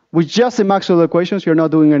with just the Maxwell equations, you're not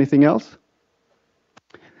doing anything else.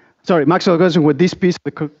 Sorry, Maxwell equations with this piece,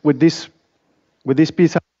 with this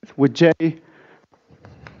piece, with J.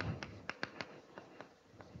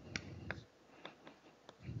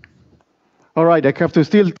 All right, I have to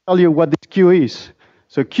still tell you what this Q is.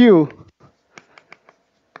 So Q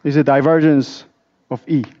is a divergence of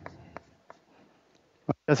E.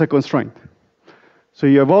 That's a constraint. So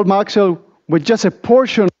you evolve Maxwell with just a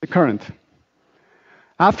portion of the current.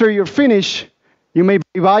 After you're finished, you may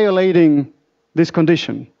be violating this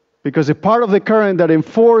condition, because a part of the current that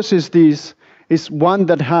enforces this is one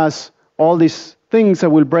that has all these things that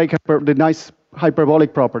will break the nice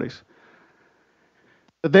hyperbolic properties.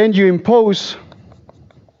 But then you impose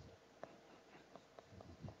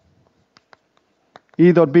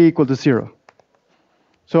E dot B equal to 0.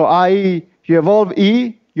 So you evolve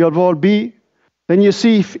E, you evolve B, then you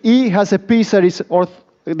see if E has a piece that is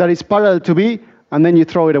parallel to B, and then you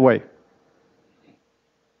throw it away.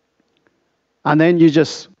 And then you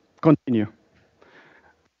just continue.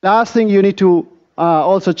 Last thing you need to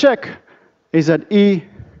also check is that E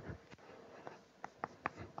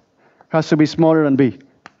has to be smaller than B,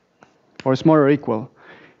 or smaller or equal.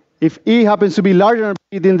 If E happens to be larger than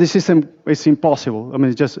B, then the system is impossible. I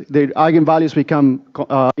mean, it's just the eigenvalues become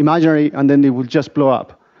imaginary, and then they will just blow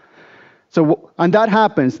up. So, and that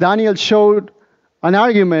happens. Daniel showed an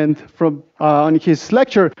argument from on his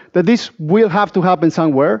lecture that this will have to happen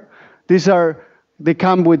somewhere. They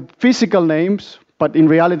come with physical names, but in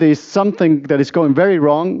reality, it's something that is going very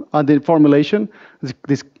wrong on the formulation.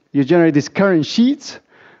 You generate these current sheets,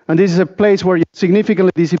 and this is a place where you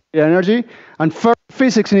significantly dissipate energy, and further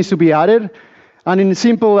physics needs to be added. And in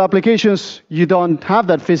simple applications, you don't have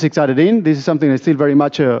that physics added in. This is something that's still very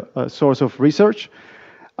much a source of research.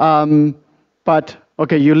 But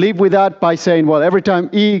okay, you live with that by saying, well, every time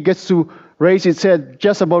E gets to raise its head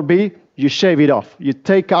just above B, you shave it off. You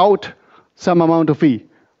take out some amount of E.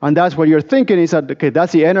 And that's what you're thinking is that, okay,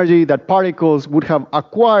 that's the energy that particles would have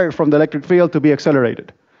acquired from the electric field to be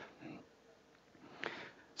accelerated.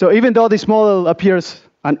 So even though this model appears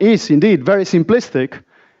and is indeed very simplistic,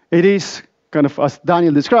 it is kind of, as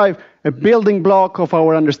Daniel described, a building block of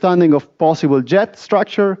our understanding of possible jet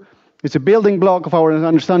structure. It's a building block of our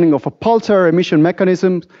understanding of a pulsar, emission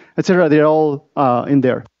mechanisms, etc. They're all in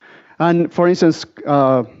there. And for instance,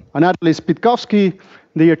 Anatoly Spitkovsky, in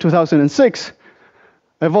the year 2006,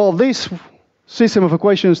 evolved this system of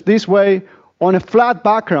equations this way on a flat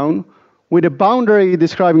background with a boundary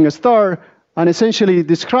describing a star, and essentially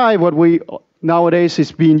describe what we nowadays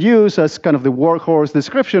is being used as kind of the workhorse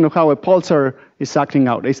description of how a pulsar is acting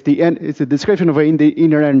out. It's a description of the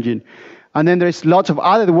inner engine. And then there's lots of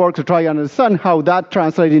other work to try and understand how that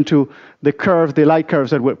translates into the curve, the light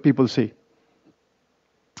curves that people see.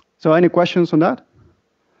 So any questions on that?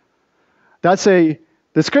 That's a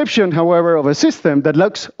description, however, of a system that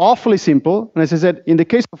looks awfully simple. And as I said, in the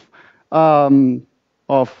case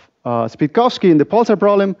of Spitkovsky in the pulsar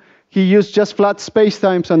problem, he used just flat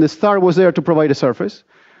spacetimes, and the star was there to provide a surface.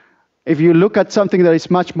 If you look at something that is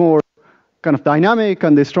much more kind of dynamic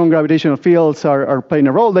and the strong gravitational fields are playing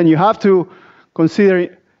a role, then you have to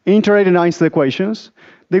consider iterating Einstein equations.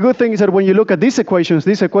 The good thing is that when you look at these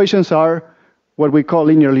equations are what we call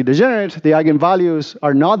linearly degenerate. The eigenvalues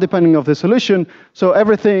are not depending on the solution, so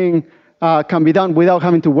everything can be done without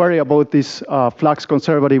having to worry about these flux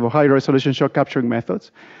conservative or high resolution shock capturing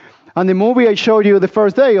methods. And the movie I showed you the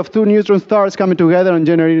first day of two neutron stars coming together and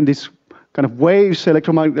generating these kind of waves,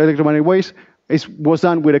 electromagnetic waves, was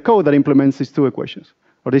done with a code that implements these two equations,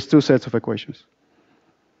 or these two sets of equations.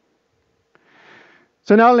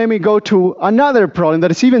 So now let me go to another problem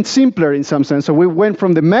that is even simpler in some sense. So we went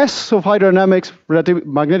from the mess of hydrodynamics,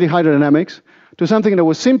 magnetic hydrodynamics, to something that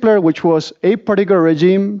was simpler, which was a particular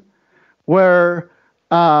regime where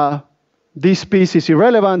this piece is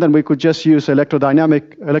irrelevant and we could just use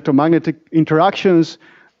electromagnetic interactions,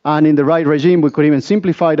 and in the right regime we could even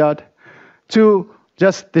simplify that to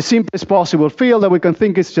just the simplest possible field that we can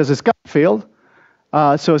think is just a scalar field.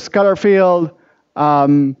 So a scalar field,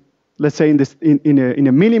 let's say in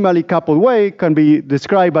a minimally coupled way, can be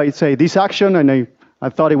described by, say, this action, and I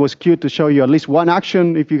thought it was cute to show you at least one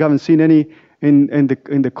action if you haven't seen any in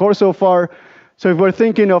the course so far. So if we're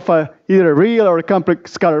thinking of either a real or a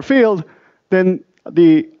complex scalar field, then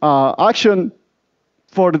the action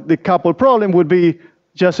for the couple problem would be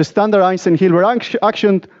just a standard Einstein-Hilbert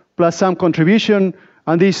action plus some contribution,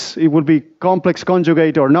 and it would be complex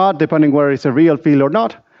conjugate or not, depending whether it's a real field or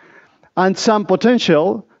not, and some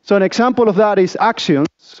potential. So an example of that is actions.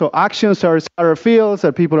 So actions are scalar fields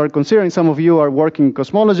that people are considering. Some of you are working in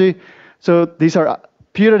cosmology. So these are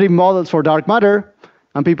putative models for dark matter,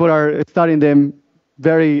 and people are studying them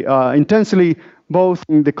very intensely, both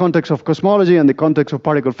in the context of cosmology and the context of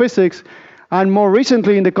particle physics, and more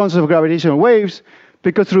recently in the concept of gravitational waves,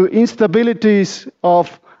 because through instabilities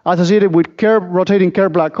associated with rotating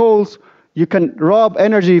curved black holes, you can rob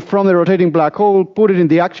energy from the rotating black hole, put it in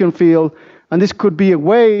the action field, and this could be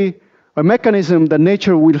a mechanism that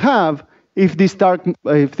nature will have if these dark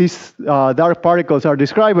particles are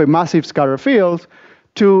described by massive scalar fields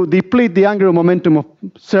to deplete the angular momentum of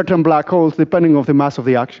certain black holes depending on the mass of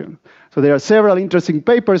the action. So there are several interesting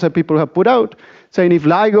papers that people have put out saying if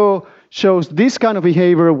LIGO shows this kind of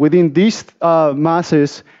behavior within these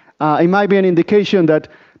masses, it might be an indication that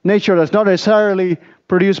nature does not necessarily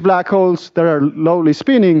produce black holes that are lowly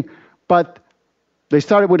spinning, but they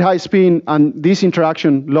started with high spin, and this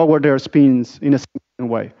interaction lowered their spins in a significant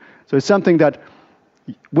way. So it's something that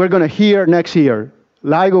we're going to hear next year.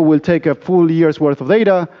 LIGO will take a full year's worth of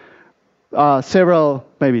data. Several,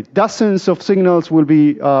 maybe dozens of signals will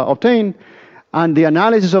be obtained, and the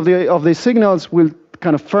analysis of these signals will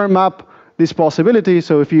kind of firm up this possibility.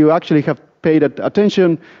 So if you actually have paid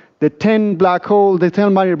attention, the 10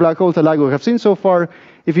 binary black holes that LIGO have seen so far,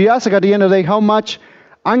 if you ask at the end of the day how much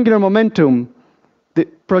angular momentum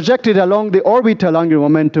projected along the orbital angular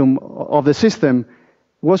momentum of the system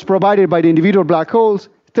was provided by the individual black holes,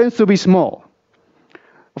 it tends to be small.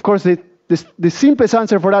 Of course, the simplest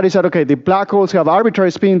answer for that is that, okay, the black holes have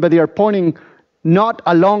arbitrary spin, but they are pointing not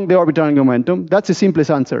along the orbital angular momentum. That's the simplest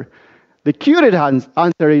answer. The curated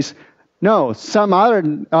answer is, no, some other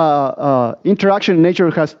interaction in nature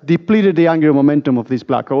has depleted the angular momentum of this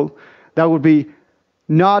black hole. That would be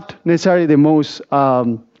not necessarily the most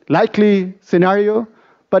likely scenario,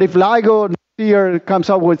 but if LIGO here comes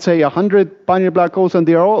up with, say, 100 binary black holes, and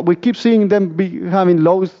we keep seeing them having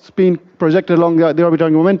low spin projected along the orbital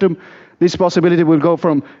angular momentum, this possibility will go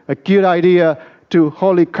from a cute idea to,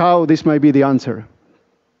 holy cow, this might be the answer.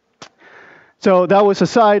 So that was a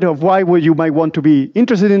side of why you might want to be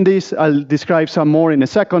interested in this. I'll describe some more in a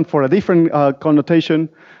second for a different connotation.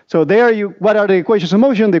 So what are the equations of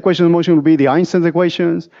motion? The equations of motion will be the Einstein's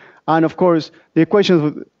equations. And of course, the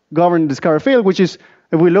equations govern the scalar field, which is,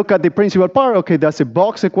 if we look at the principal part, okay, that's a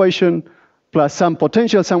box equation plus some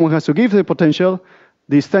potential. Someone has to give the potential.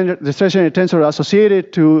 The stationary tensor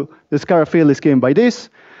associated to the scalar field is given by this.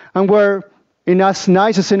 And we're in as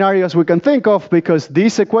nice a scenario as we can think of, because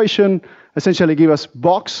this equation essentially gives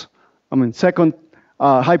us second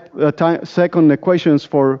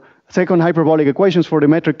hyperbolic equations for the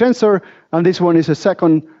metric tensor, and this one is a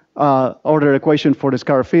second order equation for the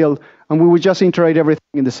scalar field, and we would just integrate everything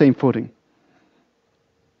in the same footing.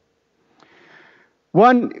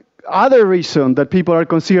 One other reason that people are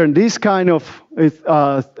considering this kind of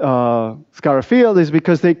scalar field is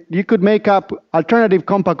because you could make up alternative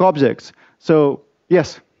compact objects. So,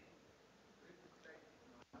 yes?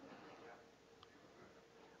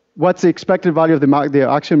 What's the expected value of the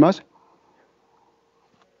action mass?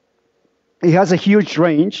 It has a huge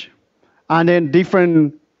range, and then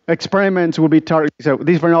different experiments will be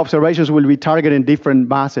different observations will be targeting different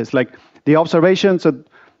masses. Like the observation, so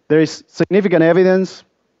there is significant evidence,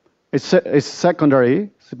 it's secondary,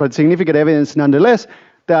 but significant evidence nonetheless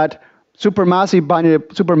that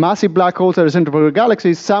supermassive black holes that are central of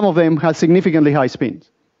galaxies, some of them have significantly high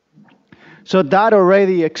spins. So that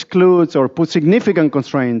already excludes or puts significant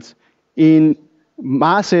constraints in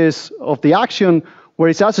masses of the action where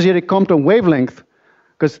it's associated Compton wavelength,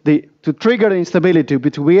 because to trigger the instability,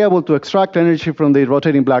 to be able to extract energy from the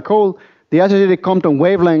rotating black hole, the associated Compton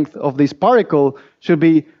wavelength of this particle should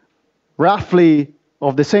be roughly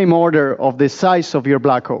of the same order of the size of your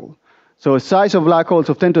black hole. So a size of black holes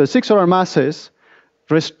of 10 to the 6 solar masses,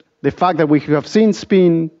 the fact that we have seen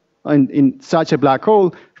spin in such a black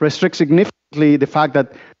hole restricts significantly the fact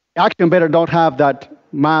that action better don't have that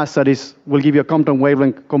mass that will give you a Compton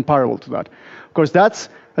wavelength comparable to that. Of course, that's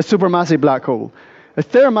a supermassive black hole. A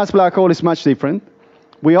third-mass black hole is much different.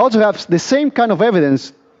 We also have the same kind of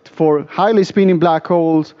evidence for highly spinning black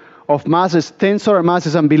holes of masses 10 solar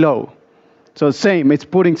masses and below. So same, it's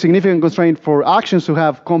putting significant constraint for actions to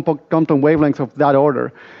have Compton wavelengths of that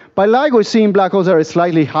order. But LIGO is seeing black holes that are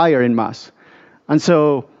slightly higher in mass. And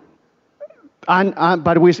so,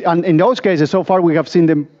 but in those cases, so far we have seen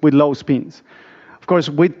them with low spins. Of course,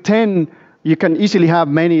 with 10 you can easily have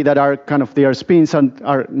many that are kind of their spins and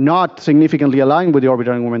are not significantly aligned with the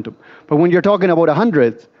orbital angular momentum. But when you're talking about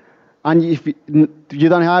 100, and if you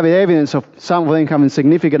don't have evidence of some of them having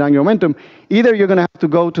significant angular momentum, either you're going to have to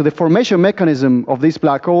go to the formation mechanism of these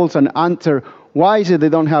black holes and answer why is it they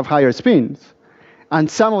don't have higher spins. And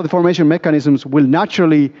some of the formation mechanisms will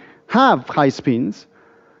naturally have high spins.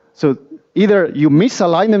 So either you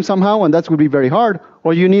misalign them somehow, and that would be very hard,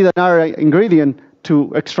 or you need another ingredient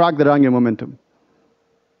to extract that angular momentum.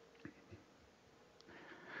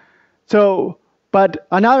 So, but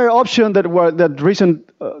another option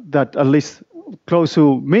that at least close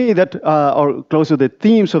to me, or close to the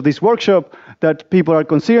themes of this workshop, that people are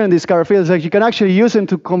considering these scalar fields, like you can actually use them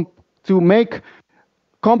to make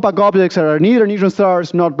compact objects that are neither neutron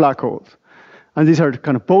stars, not black holes. And these are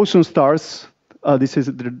kind of boson stars. This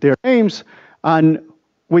is their names. And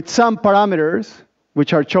with some parameters,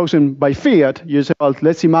 which are chosen by fiat, you say, well,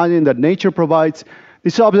 let's imagine that nature provides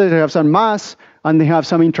these objects that have some mass, and they have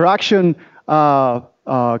some interaction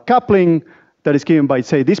coupling that is given by,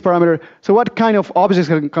 say, this parameter. So what kind of objects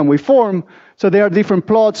can we form? So there are different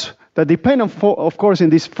plots that depend, of course, in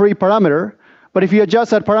this free parameter. But if you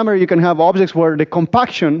adjust that parameter, you can have objects where the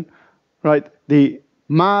compaction, right, the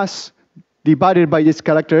mass divided by this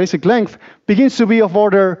characteristic length, begins to be of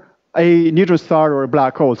order a neutron star or a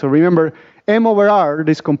black hole. So remember, m over r,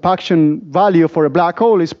 this compaction value for a black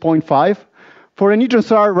hole is 0.5. For a neutron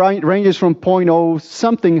star, ranges from 0.0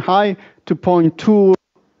 something high to 0.2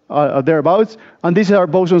 thereabouts. And these are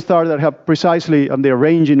boson stars that have precisely, and they're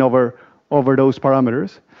ranging over those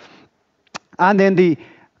parameters. And then the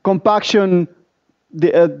compaction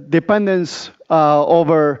dependence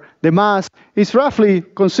over the mass is roughly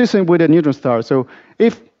consistent with a neutron star. So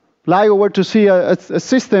if LIGO were to see a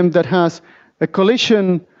system that has a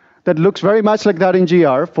collision that looks very much like that in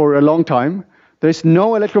GR for a long time, there is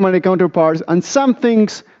no electromagnetic counterparts, and some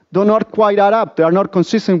things do not quite add up, they are not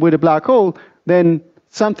consistent with a black hole, then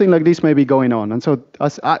something like this may be going on. And so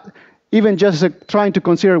even just trying to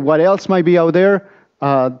consider what else might be out there,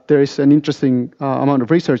 there is an interesting amount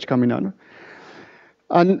of research coming on.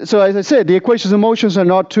 And so, as I said, the equations of motions are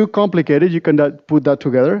not too complicated. You can put that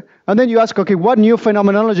together. And then you ask, okay, what new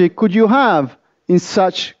phenomenology could you have in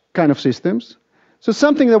such kind of systems? So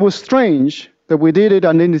something that was strange, that we did it,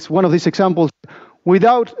 and then it's one of these examples,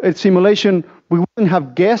 without a simulation, we wouldn't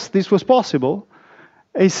have guessed this was possible,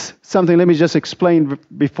 is something, let me just explain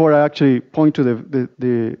before I actually point to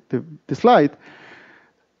the slide.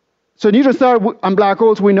 So neutron star and black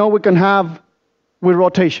holes, we know we can have with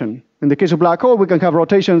rotation. In the case of black hole, we can have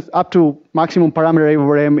rotations up to maximum parameter A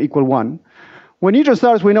over M equal 1. When neutron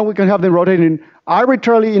stars, we know we can have them rotating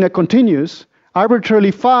arbitrarily in a continuous, arbitrarily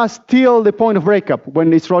fast till the point of breakup,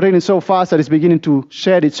 when it's rotating so fast that it's beginning to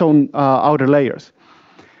shed its own outer layers.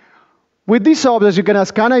 With these objects, you can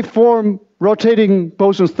ask, can I form rotating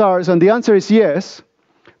boson stars? And the answer is yes.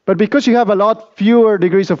 But because you have a lot fewer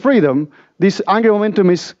degrees of freedom, this angular momentum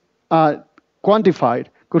is quantified.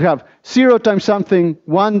 Could have 0 times something,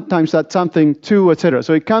 1 times that something, 2, etc.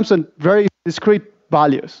 So it comes in very discrete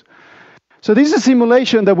values. So this is a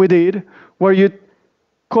simulation that we did where you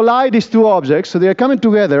collide these two objects. So they are coming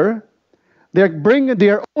together. They are bringing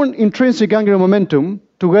their own intrinsic angular momentum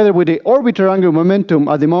together with the orbital angular momentum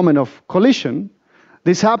at the moment of collision.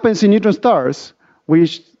 This happens in neutron stars. We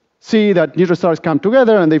see that neutron stars come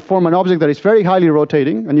together and they form an object that is very highly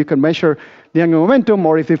rotating, and you can measure the angular momentum,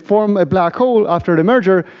 or if they form a black hole after the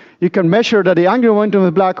merger, you can measure that the angular momentum of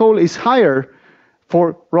the black hole is higher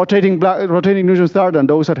for rotating neutron stars than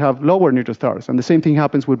those that have lower neutron stars. And the same thing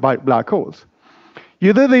happens with black holes.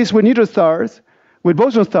 You do this with neutron stars, with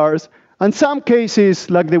boson stars, and some cases,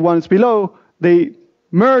 like the ones below, they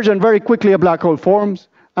merge and very quickly a black hole forms.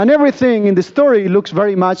 And everything in the story looks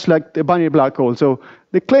very much like a binary black hole. So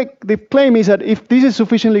the claim is that if this is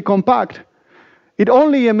sufficiently compact, it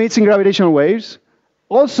only emits in gravitational waves,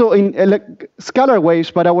 also in scalar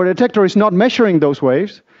waves, but our detector is not measuring those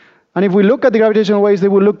waves. And if we look at the gravitational waves, they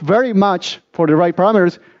will look very much, for the right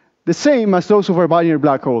parameters, the same as those of our binary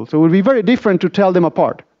black hole. So it would be very different to tell them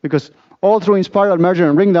apart, because all through in spiral merger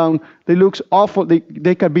and ring down,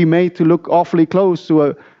 they can be made to look awfully close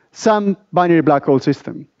to some binary black hole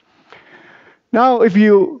system. Now, if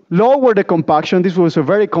you lower the compaction, this was a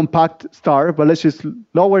very compact star, but let's just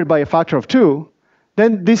lower it by a factor of 2,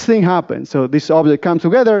 then this thing happens. So this object comes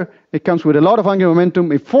together, it comes with a lot of angular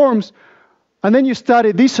momentum, it forms, and then you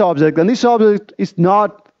study this object, and this object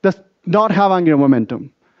does not have angular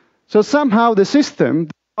momentum. So somehow the system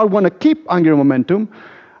does not want to keep angular momentum,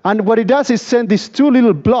 and what it does is send these two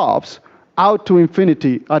little blobs out to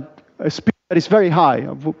infinity at a speed that is very high,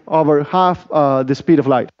 over half the speed of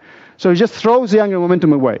light. So it just throws the angular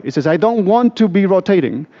momentum away. It says, I don't want to be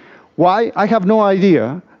rotating. Why? I have no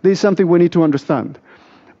idea. This is something we need to understand.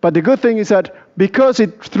 But the good thing is that because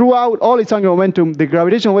it threw out all its angular momentum, the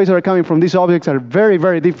gravitational waves that are coming from these objects are very,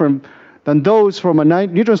 very different than those from a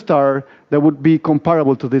neutron star that would be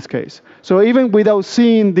comparable to this case. So even without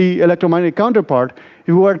seeing the electromagnetic counterpart, if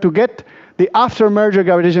we were to get the after-merger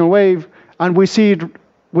gravitational wave, and we see it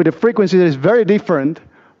with a frequency that is very different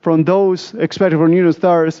from those expected for neutron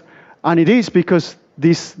stars, and it is because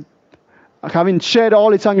this, having shed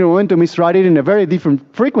all its angular momentum, is radiated in a very different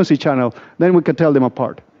frequency channel, then we can tell them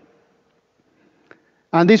apart.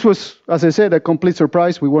 And this was, as I said, a complete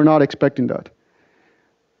surprise. We were not expecting that.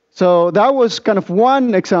 So that was kind of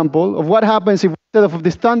one example of what happens if instead of the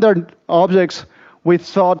standard objects, we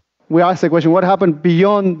asked the question, what happened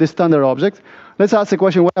beyond the standard object? Let's ask the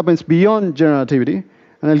question, what happens beyond general relativity?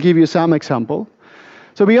 And I'll give you some example.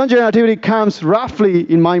 So beyond general relativity comes roughly,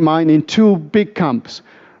 in my mind, in two big camps.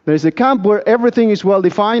 There's a camp where everything is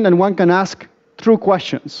well-defined and one can ask true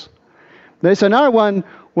questions. There's another one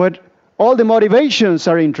where all the motivations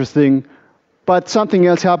are interesting, but something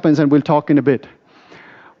else happens, and we'll talk in a bit.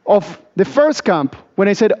 Of the first camp, when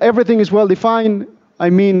I said everything is well-defined, I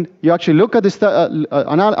mean you actually look at the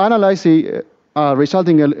analyze the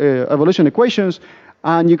resulting evolution equations,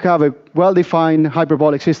 and you have a well-defined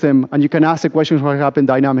hyperbolic system, and you can ask the questions what happened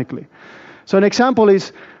dynamically. So an example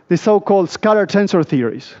is the so-called scalar tensor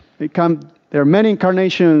theories. There are many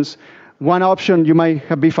incarnations. One option, you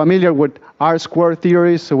might be familiar with R-squared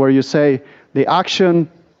theories, so where you say the action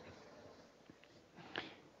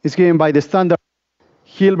is given by the standard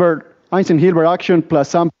Einstein-Hilbert action plus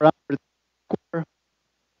some parameter square.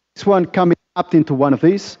 This one can be mapped into one of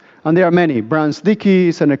these, and there are many. Brans-Dicke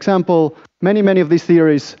is an example. Many of these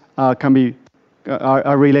theories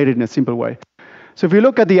are related in a simple way. So if you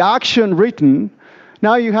look at the action written,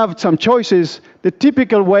 now you have some choices. The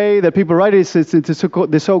typical way that people write it is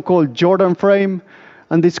the so-called Jordan frame,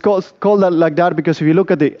 and it's called that like that because if you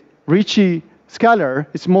look at the Ricci scalar,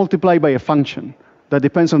 it's multiplied by a function that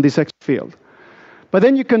depends on this X field. But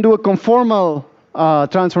then you can do a conformal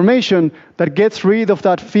transformation that gets rid of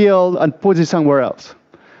that field and puts it somewhere else.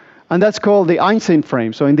 And that's called the Einstein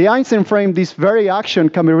frame. So in the Einstein frame, this very action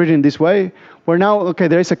can be written this way, where now, okay,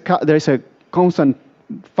 there is a constant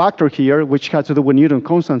factor here, which has to do with Newton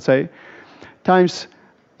constant, say, times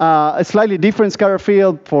a slightly different scalar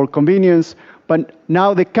field for convenience. But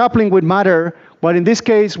now the coupling with matter, but in this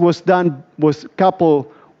case was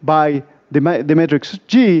coupled by the matrix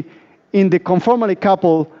G. In the conformally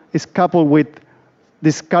coupled is coupled with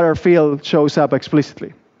this scalar field shows up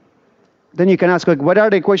explicitly. Then you can ask, like, what are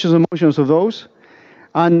the equations and motions of those?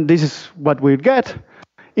 And this is what we get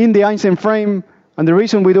in the Einstein frame. And the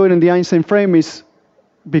reason we do it in the Einstein frame is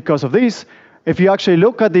because of this. If you actually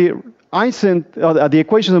look at the the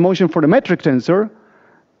equations of motion for the metric tensor,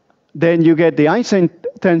 then you get the Einstein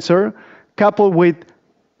tensor coupled with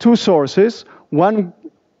two sources. One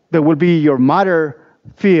that will be your matter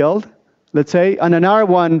field, let's say, and another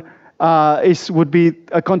one would be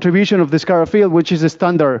a contribution of the scalar field, which is a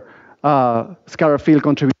standard scalar field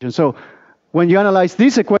contribution. So when you analyze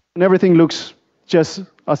this equation, everything looks just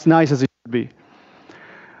as nice as it should be.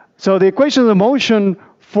 So the equation of motion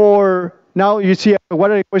for, now you see what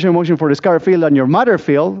are the equation of motion for the scalar field and your matter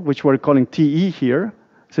field, which we're calling TE here.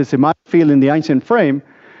 So it's a matter field in the Einstein frame.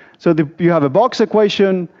 So you have a box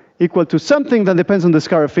equation equal to something that depends on the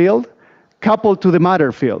scalar field, coupled to the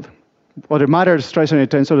matter field, or the matter stress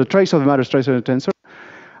energy tensor, the trace of the matter stress energy tensor.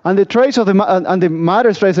 And the trace of the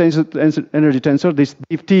matter stress energy tensor, this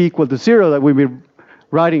if t equal to 0 that we've been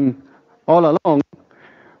writing all along,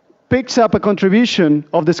 picks up a contribution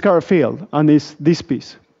of the scalar field on this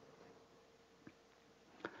piece.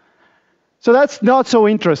 So that's not so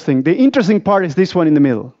interesting. The interesting part is this one in the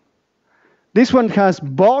middle. This one has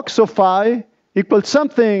box of phi equals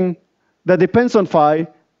something that depends on phi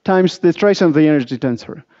times the trace of the energy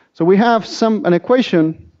tensor. So we have an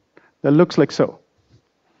equation that looks like so.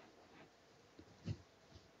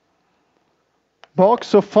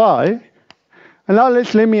 Box of phi, and now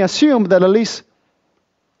let me assume that at least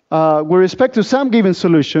with respect to some given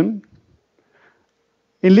solution,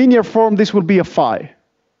 in linear form this will be a phi.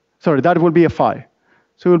 Sorry, that will be a phi.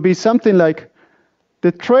 So it will be something like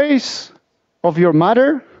the trace of your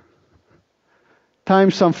matter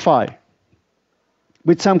times some phi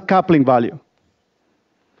with some coupling value.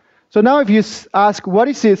 So now if you ask what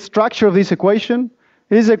is the structure of this equation,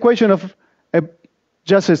 it is an equation of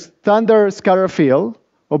just a standard scalar field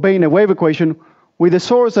obeying a wave equation with a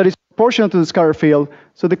source that is proportional to the scalar field.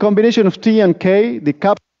 So the combination of T and K, the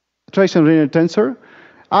coupling trace and linear tensor,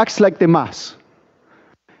 acts like the mass.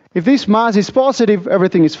 If this mass is positive,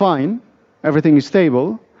 everything is fine, everything is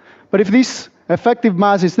stable. But if this effective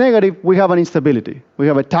mass is negative, we have an instability. We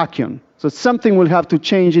have a tachyon. So something will have to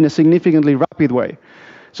change in a significantly rapid way.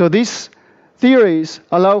 So these theories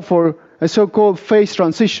allow for a so-called phase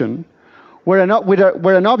transition, where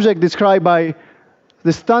an object described by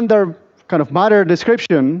the standard kind of matter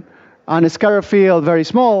description and a scalar field very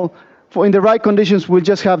small, in the right conditions, we'll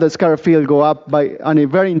just have the scalar field go up by a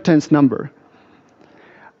very intense number.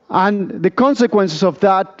 And the consequences of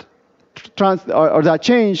that that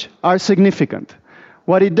change are significant.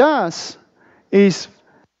 What it does is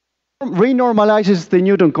renormalizes the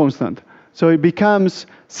Newton constant. So it becomes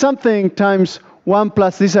something times 1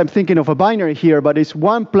 plus, this I'm thinking of a binary here, but it's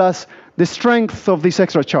 1 plus the strength of this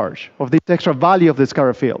extra charge, of this extra value of the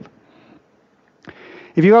scalar field.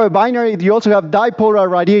 If you have a binary, you also have dipolar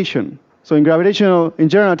radiation. So in gravitational, in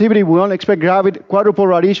general relativity, we don't expect quadrupole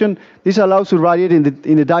radiation. This allows to radiate in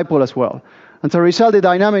the dipole as well. And so as a result, the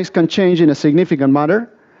dynamics can change in a significant manner.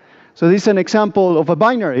 So this is an example of a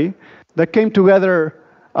binary that came together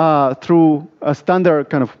through a standard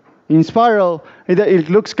kind of in spiral. It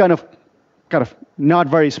looks kind of not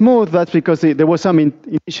very smooth. That's because there was some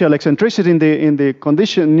initial eccentricity in the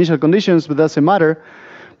initial conditions, but that doesn't matter.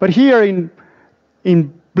 But here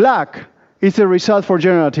in black, it's a result for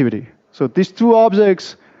general relativity. So these two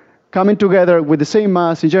objects coming together with the same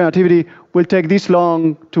mass in general relativity will take this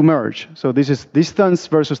long to merge. So this is distance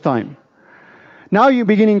versus time. Now you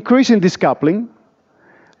begin increasing this coupling,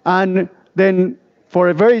 and then for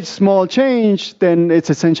a very small change, then it's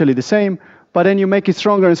essentially the same, but then you make it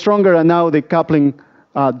stronger and stronger, and now the coupling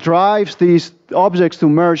drives these objects to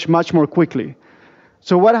merge much more quickly.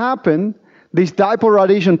 So what happened? This dipole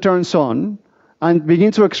radiation turns on and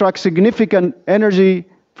begins to extract significant energy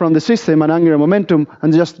from the system and angular momentum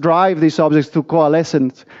and just drive these objects to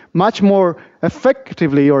coalescence much more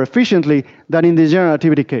effectively or efficiently than in the general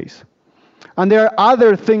relativity case. And there are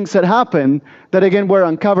other things that happen that again were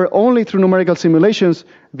uncovered only through numerical simulations.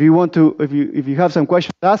 If you want to, if you have some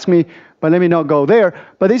questions, ask me, but let me not go there.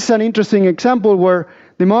 But this is an interesting example where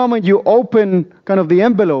the moment you open kind of the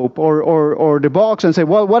envelope or the box and say,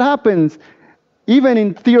 well, what happens? Even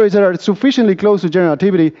in theories that are sufficiently close to general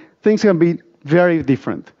relativity, things can be very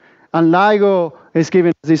different. And LIGO is giving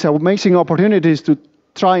us these amazing opportunities to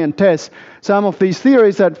try and test some of these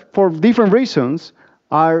theories that, for different reasons,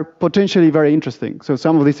 are potentially very interesting. So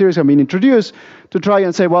some of these theories have been introduced to try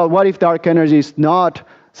and say, well, what if dark energy is not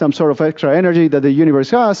some sort of extra energy that the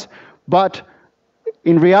universe has, but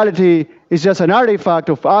in reality it's just an artifact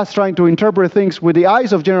of us trying to interpret things with the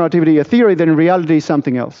eyes of general relativity, a theory that in reality is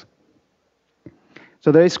something else.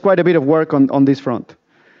 So there is quite a bit of work on this front.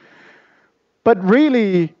 But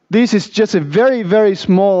really, this is just a very, very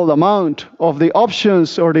small amount of the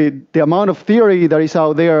options or the amount of theory that is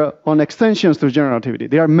out there on extensions to general relativity.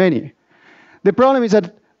 There are many. The problem is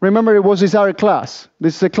that, remember, it was this other class.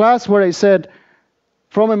 This is a class where I said,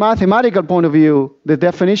 from a mathematical point of view, the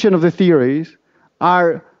definition of the theories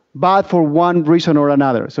are bad for one reason or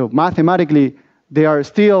another. So mathematically, they are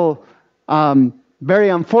still very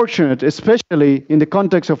unfortunate, especially in the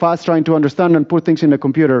context of us trying to understand and put things in a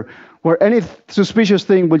computer, where any suspicious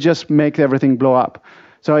thing would just make everything blow up.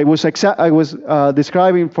 So I was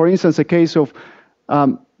describing, for instance, a case of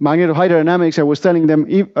magnetohydrodynamics. I was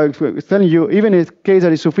telling you, even in a case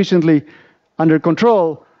that is sufficiently under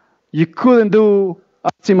control, you couldn't do a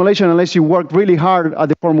simulation unless you worked really hard at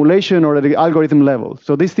the formulation or at the algorithm level.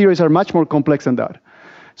 So these theories are much more complex than that.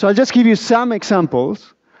 So I'll just give you some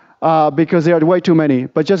examples, because there are way too many,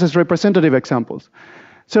 but just as representative examples.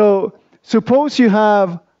 So suppose you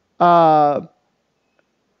have some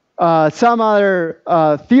other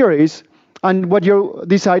theories, and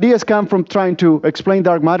these ideas come from trying to explain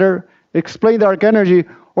dark matter, explain dark energy,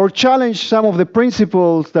 or challenge some of the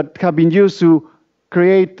principles that have been used to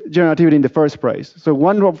create general relativity in the first place. So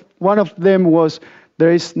one of them was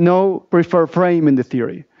there is no preferred frame in the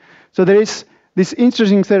theory. So there is this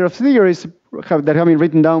interesting set of theories that have been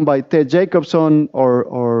written down by Ted Jacobson or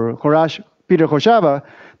Peter Hoshava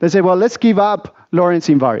that say, well, let's give up Lorentz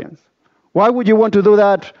invariance. Why would you want to do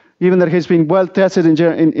that, given that it has been well tested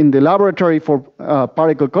in the laboratory for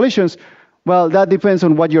particle collisions? Well, that depends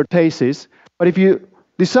on what your taste is. But if you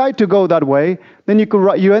decide to go that way, then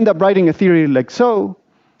you end up writing a theory like so.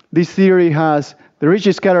 This theory has the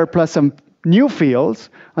Ricci scalar plus some new fields,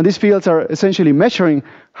 and these fields are essentially measuring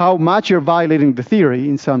how much you're violating the theory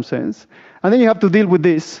in some sense. And then you have to deal with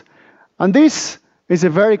this. And this is a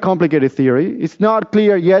very complicated theory. It's not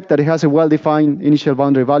clear yet that it has a well-defined initial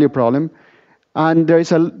boundary value problem. And there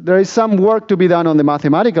is some work to be done on the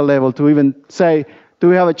mathematical level to even say, do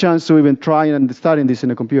we have a chance to even try and study this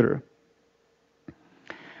in a computer?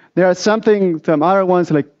 There are some other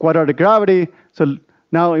ones like quadratic gravity. So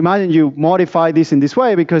now imagine you modify this in this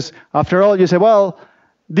way, because after all, you say, well,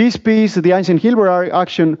 this piece, the Einstein-Hilbert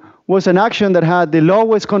action, was an action that had the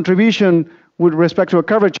lowest contribution with respect to a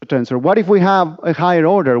curvature tensor. What if we have a higher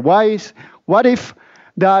order? What if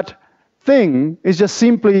that thing is just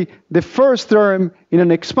simply the first term in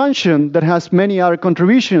an expansion that has many other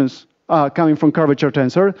contributions coming from curvature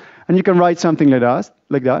tensor, and you can write something like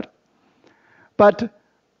that. But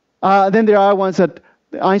then there are ones that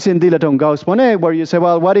Einstein-Dilaton-Gauss-Bonnet, where you say,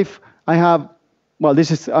 well, what if I have, well,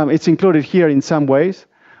 this is it's included here in some ways.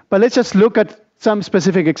 But let's just look at some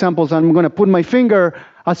specific examples. I'm going to put my finger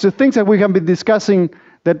as to things that we have been discussing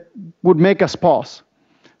that would make us pause.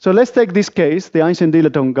 So let's take this case, the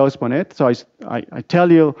Einstein-Dilaton-Gauss-Bonnet. So I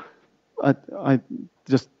tell you, I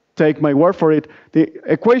just take my word for it. The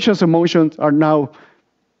equations of motion are now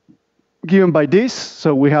given by this.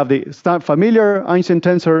 So we have the familiar Einstein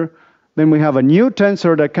tensor. Then we have a new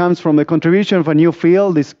tensor that comes from the contribution of a new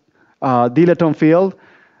field, this Dilaton field.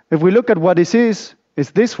 If we look at what this is,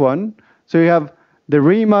 it's this one. So you have the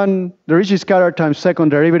Riemann, the Ricci scalar times second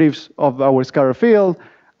derivatives of our scalar field.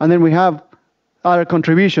 And then we have other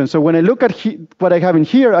contributions. So when I look at what I have in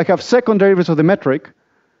here, I have second derivatives of the metric.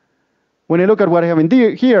 When I look at what I have in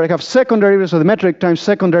here, I have second derivatives of the metric times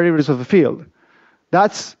second derivatives of the field.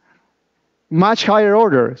 That's much higher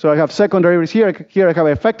order. So I have second derivatives here. Here I have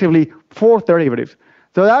effectively fourth derivatives.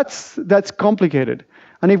 So that's complicated.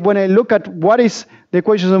 And when I look at what is the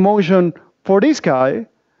equations of motion for this guy,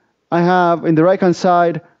 I have in the right-hand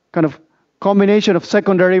side kind of combination of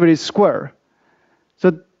second derivatives square.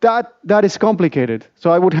 So that is complicated. So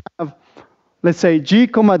I would have, let's say, g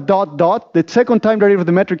comma dot dot, the second time derivative of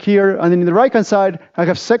the metric here, and then in the right-hand side, I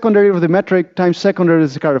have second derivative of the metric times second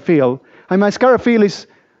derivative of the scalar field. And my scalar field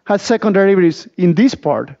has second derivatives in this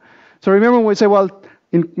part. So remember when we say, well,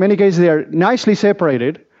 in many cases they are nicely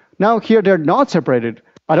separated. Now here they're not separated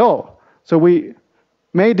at all. So we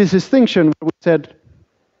made this distinction where we said,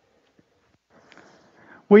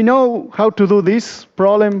 we know how to do this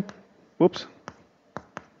problem, whoops,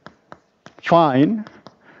 fine.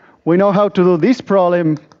 We know how to do this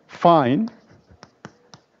problem, fine.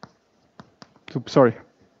 Oops, sorry.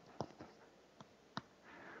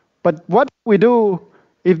 But what do we do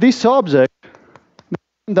if this object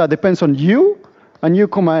that depends on u and u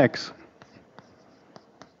comma x?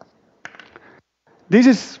 This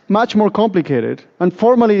is much more complicated, and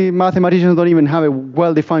formally mathematicians don't even have a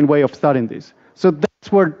well-defined way of studying this. So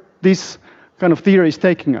that's where this kind of theory is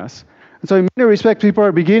taking us. And so in many respects, people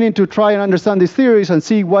are beginning to try and understand these theories and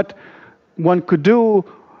see what one could do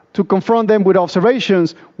to confront them with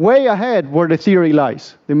observations way ahead where the theory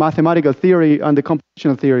lies, the mathematical theory and the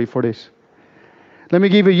computational theory for this. Let me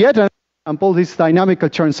give you yet an example. This dynamical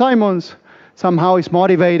Chern-Simons somehow is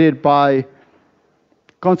motivated by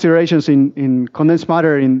considerations in condensed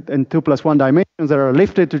matter in 2+1 dimensions that are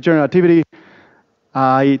lifted to general relativity.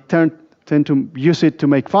 I tend to use it to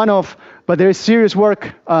make fun of, but there is serious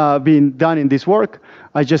work being done in this work.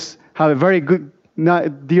 I just have a very good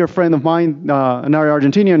dear friend of mine, another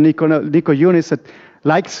Argentinian, Nico Yunis, that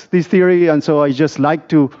likes this theory, and so I just like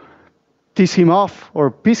to tease him off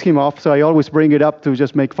or piss him off, so I always bring it up to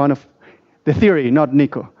just make fun of the theory, not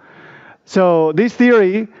Nico. So this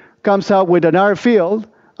theory comes out with another field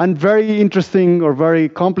and very interesting or very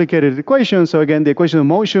complicated equations. So again, the equation of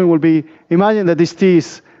motion will be, imagine that this T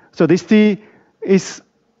is, so this T is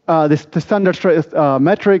the standard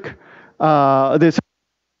metric, this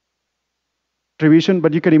distribution,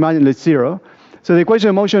 but you can imagine it's 0. So the equation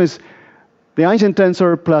of motion is the Einstein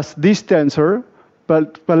tensor plus this tensor,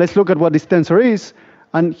 but let's look at what this tensor is.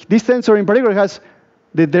 And this tensor in particular has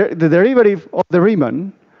the derivative of the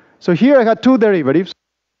Riemann. So here I had two derivatives.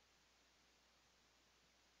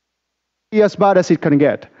 As bad as it can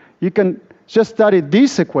get. You can just study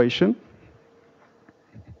this equation.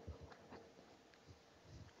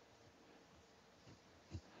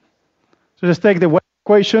 So just take the wave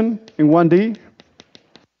equation in 1D.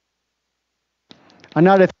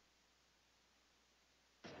 Another.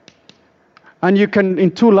 And you can,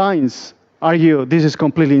 in 2 lines, argue this is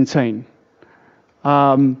completely insane.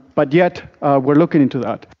 But yet, we're looking into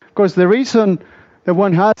that. Of course, the reason that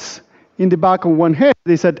one has in the back of one head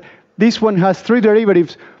is that this one has 3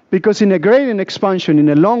 derivatives, because in a gradient expansion, in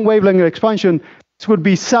a long wavelength expansion, this would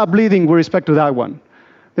be subleading with respect to that one.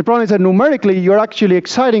 The problem is that numerically, you're actually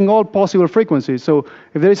exciting all possible frequencies. So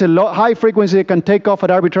if there is a high frequency that can take off at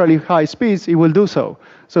arbitrarily high speeds, it will do so.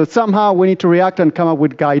 So somehow we need to react and come up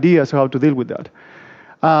with ideas how to deal with that.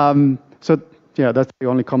 So yeah, that's the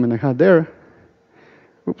only comment I had there.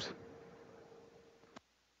 Oops.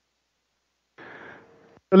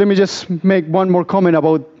 So let me just make one more comment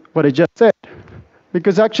about what I just said,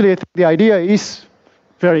 because actually I think the idea is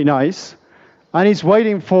very nice, and it's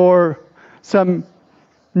waiting for some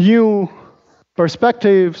new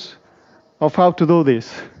perspectives of how to do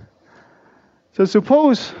this. So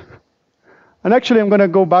suppose, and actually I'm going to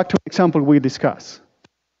go back to the example we discussed.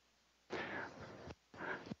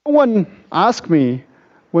 No one asked me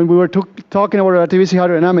when we were talking about relativistic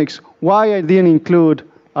hydrodynamics why I didn't include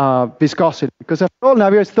viscosity, because after all,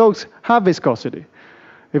 Navier Stokes have viscosity.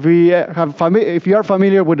 If you are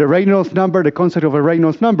familiar with the Reynolds number, the concept of a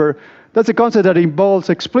Reynolds number, that's a concept that involves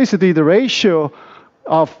explicitly the ratio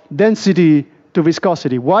of density to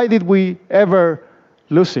viscosity. Why did we ever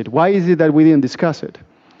lose it? Why is it that we didn't discuss it?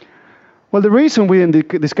 Well, the reason we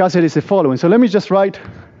didn't discuss it is the following. So let me just write,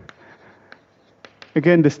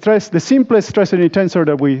 again, the simplest stress energy tensor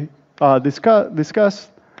that we discussed.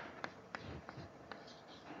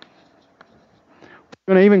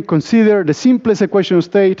 We're going to even consider the simplest equation of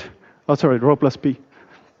state, rho plus p,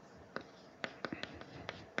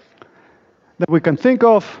 that we can think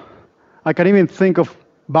of. I can even think of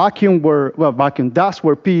vacuum dust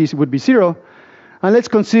where p would be 0. And let's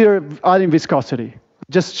consider adding viscosity,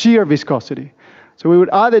 just shear viscosity. So we would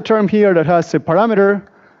add a term here that has a parameter,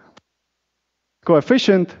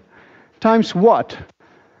 coefficient, times what?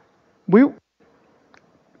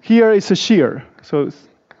 Here is a shear. So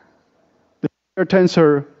the shear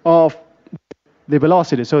tensor of the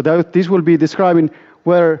velocity. So this will be describing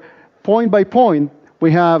where point by point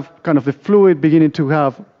we have kind of the fluid beginning to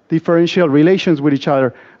have differential relations with each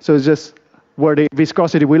other. So it's just where the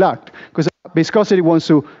viscosity will act, because viscosity wants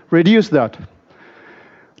to reduce that.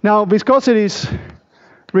 Now, viscosity is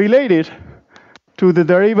related to the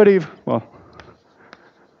derivative,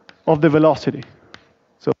 of the velocity.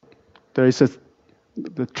 So there is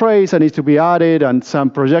the trace that needs to be added and some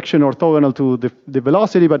projection orthogonal to the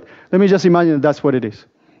velocity, but let me just imagine that's what it is.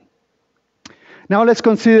 Now let's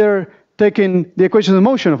consider taking the equation of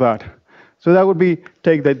motion of that. So that would be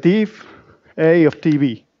take the diff A of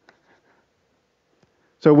TV.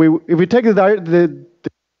 So if we take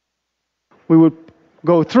we would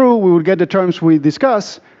go through, we would get the terms we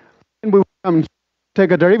discuss, and we would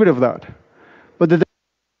take a derivative of that. But the derivative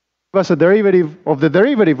was a derivative of the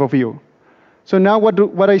derivative of u. So now what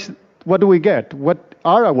do we get? What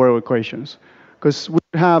are our equations? Because we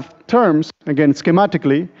have terms, again,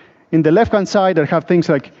 schematically, in the left-hand side that have things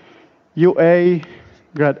like UA,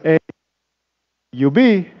 grad A, UB,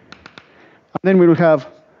 and then we will have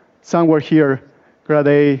somewhere here grad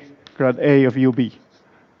A of UB.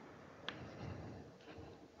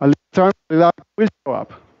 A term that will show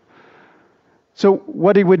up. So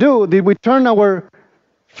what did we do? Did we turn our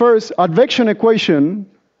first advection equation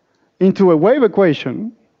into a wave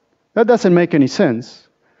equation? That doesn't make any sense.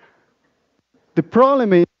 The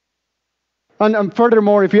problem is, and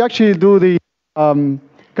furthermore, if you actually do the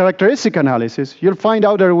characteristic analysis, you'll find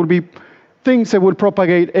out there will be things that will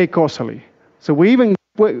propagate acausally. So we even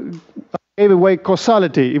gave away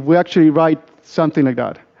causality if we actually write something like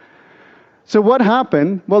that. So what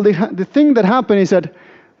happened? Well, the thing that happened is that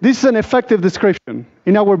this is an effective description.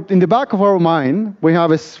 In the back of our mind, we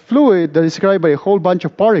have a fluid that is described by a whole bunch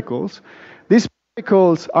of particles. These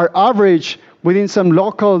particles are averaged within some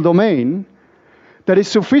local domain that is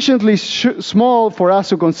sufficiently small for us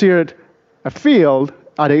to consider it a field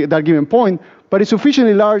at that given point, but it's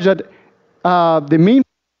sufficiently large that the mean is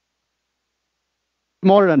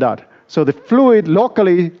smaller than that. So the fluid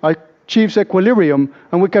locally achieves equilibrium,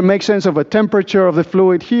 and we can make sense of a temperature of the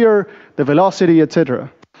fluid here, the velocity,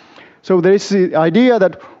 etc. So there is the idea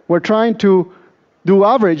that we're trying to do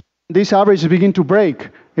average. These averages begin to break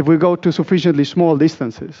if we go to sufficiently small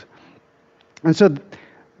distances. And so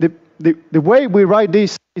the way we write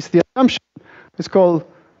this is the assumption. It's called,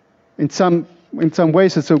 in some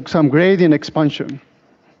ways, it's some gradient expansion.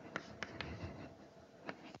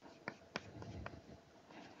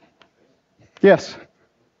 Yes?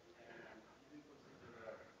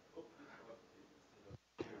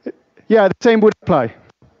 Yeah, the same would apply.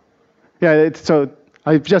 Yeah, so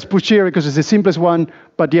I've just put here because it's the simplest one,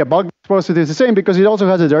 but yeah, bulk viscosity is the same because it also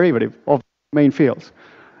has a derivative of main fields.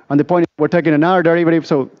 And the point is we're taking another derivative,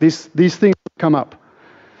 so these things come up.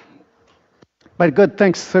 But good,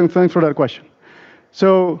 thanks for that question.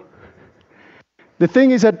 So the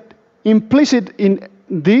thing is that implicit in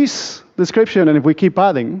this description, and if we keep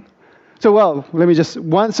adding, so well, let me just,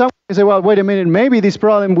 someone can say, well, wait a minute, maybe this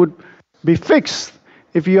problem would be fixed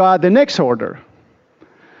if you add the next order.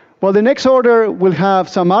 Well, the next order will have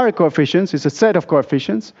some R coefficients, it's a set of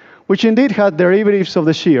coefficients, which indeed have derivatives of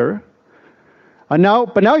the shear.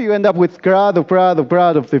 But now you end up with grad of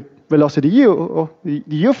the velocity u, or the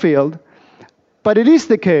u field. But it is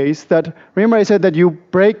the case that, remember I said that you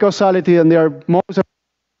break causality and there are most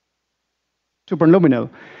superluminal.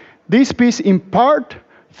 This piece in part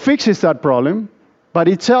fixes that problem, but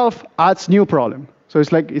itself adds new problem. So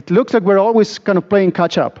it's like, it looks like we're always kind of playing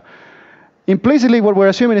catch up. Implicitly, what we're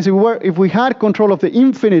assuming is if we had control of the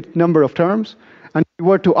infinite number of terms, and we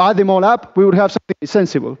were to add them all up, we would have something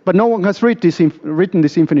sensible. But no one has written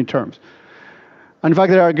these infinite terms. And in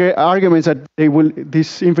fact, there are arguments that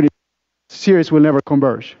this infinite series will never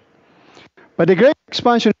converge. But the great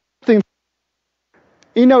expansion thing,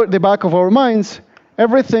 in the back of our minds,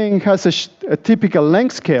 everything has a typical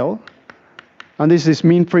length scale, and this is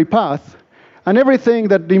mean-free path. And everything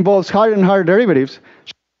that involves higher and higher derivatives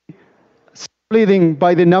should be splitting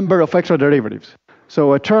by the number of extra derivatives.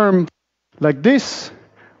 So a term like this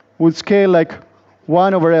would scale like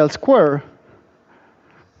 1 over L squared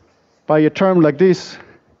by a term like this,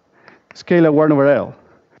 scale at 1 over L.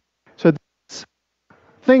 So these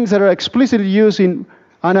things that are explicitly used in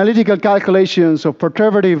analytical calculations of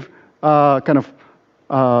perturbative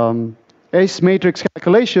S matrix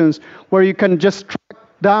calculations, where you can just track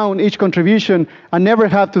down each contribution and never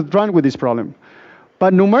have to run with this problem.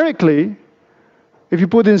 But numerically, if you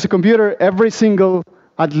put in the computer every single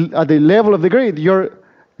at the level of the grid,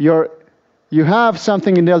 you have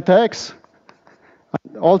something in delta x,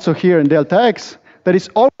 and also here in delta x, that is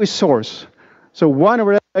always source. So 1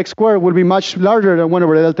 over x squared will be much larger than 1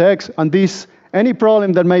 over delta x, and any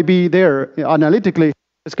problem that may be there analytically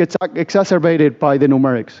just gets exacerbated by the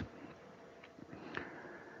numerics.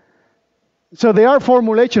 So there are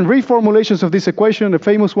reformulations of this equation. The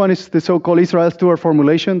famous one is the so-called Israel-Stewart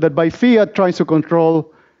formulation that by fiat tries to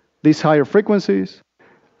control these higher frequencies.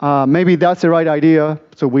 Maybe that's the right idea.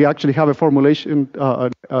 So we actually have a formulation,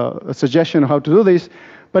 a suggestion of how to do this.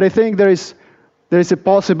 But I think there is a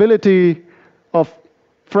possibility of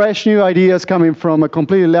fresh new ideas coming from a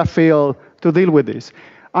completely left field to deal with this.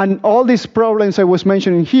 And all these problems I was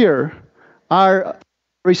mentioning here are a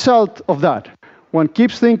result of that. We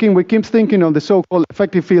keep thinking on the so-called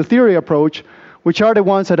effective field theory approach, which are the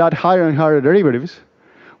ones that add higher and higher derivatives,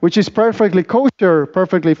 which is perfectly kosher,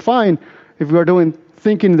 perfectly fine if you are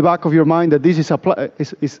thinking in the back of your mind that this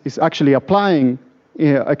is actually applying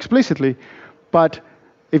explicitly. But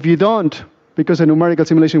if you don't, because a numerical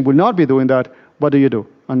simulation will not be doing that, what do you do?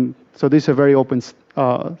 And so this is a very open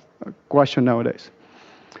question nowadays.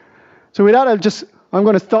 So with that, I'm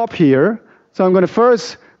going to stop here. So I'm going to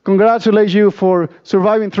first congratulate you for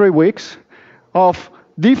surviving 3 weeks of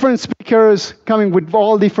different speakers coming with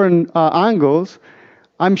all different angles.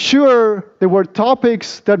 I'm sure there were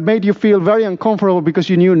topics that made you feel very uncomfortable because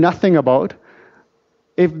you knew nothing about.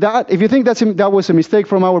 If you think that was a mistake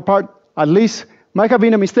from our part, at least might have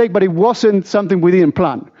been a mistake, but it wasn't something we didn't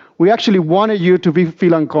plan. We actually wanted you to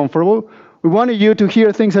feel uncomfortable. We wanted you to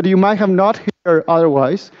hear things that you might have not heard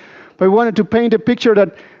otherwise. But we wanted to paint a picture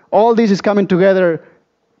that all this is coming together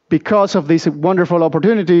because of these wonderful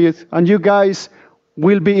opportunities, and you guys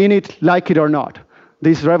will be in it, like it or not.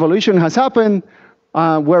 This revolution has happened.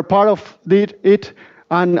 We're part of it,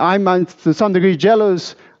 and I'm to some degree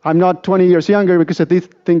jealous. I'm not 20 years younger because I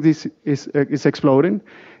think this is exploding.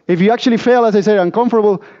 If you actually feel, as I said,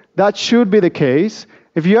 uncomfortable, that should be the case.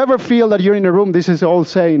 If you ever feel that you're in a room, this is all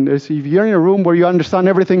saying, if you're in a room where you understand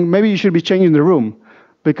everything, maybe you should be changing the room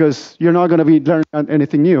because you're not going to be learning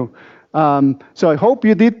anything new. So I hope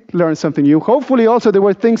you did learn something new. Hopefully also there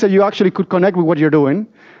were things that you actually could connect with what you're doing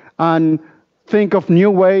and think of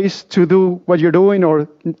new ways to do what you're doing or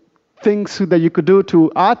things that you could do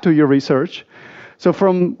to add to your research. So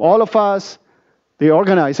from all of us, the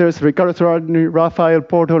organizers, Ricardo Thornton, Rafael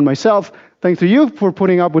Porto, and myself, thanks to you for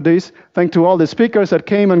putting up with this. Thanks to all the speakers that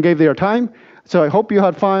came and gave their time. So I hope you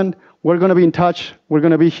had fun. We're going to be in touch. We're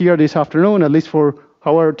going to be here this afternoon, at least for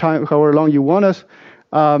however long you want us.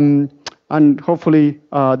 And hopefully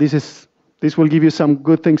this will give you some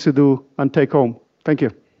good things to do and take home. Thank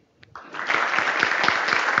you.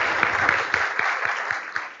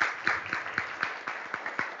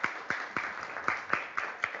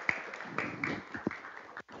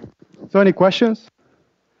 So any questions?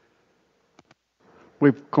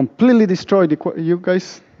 We've completely destroyed you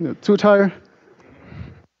guys. Too tired?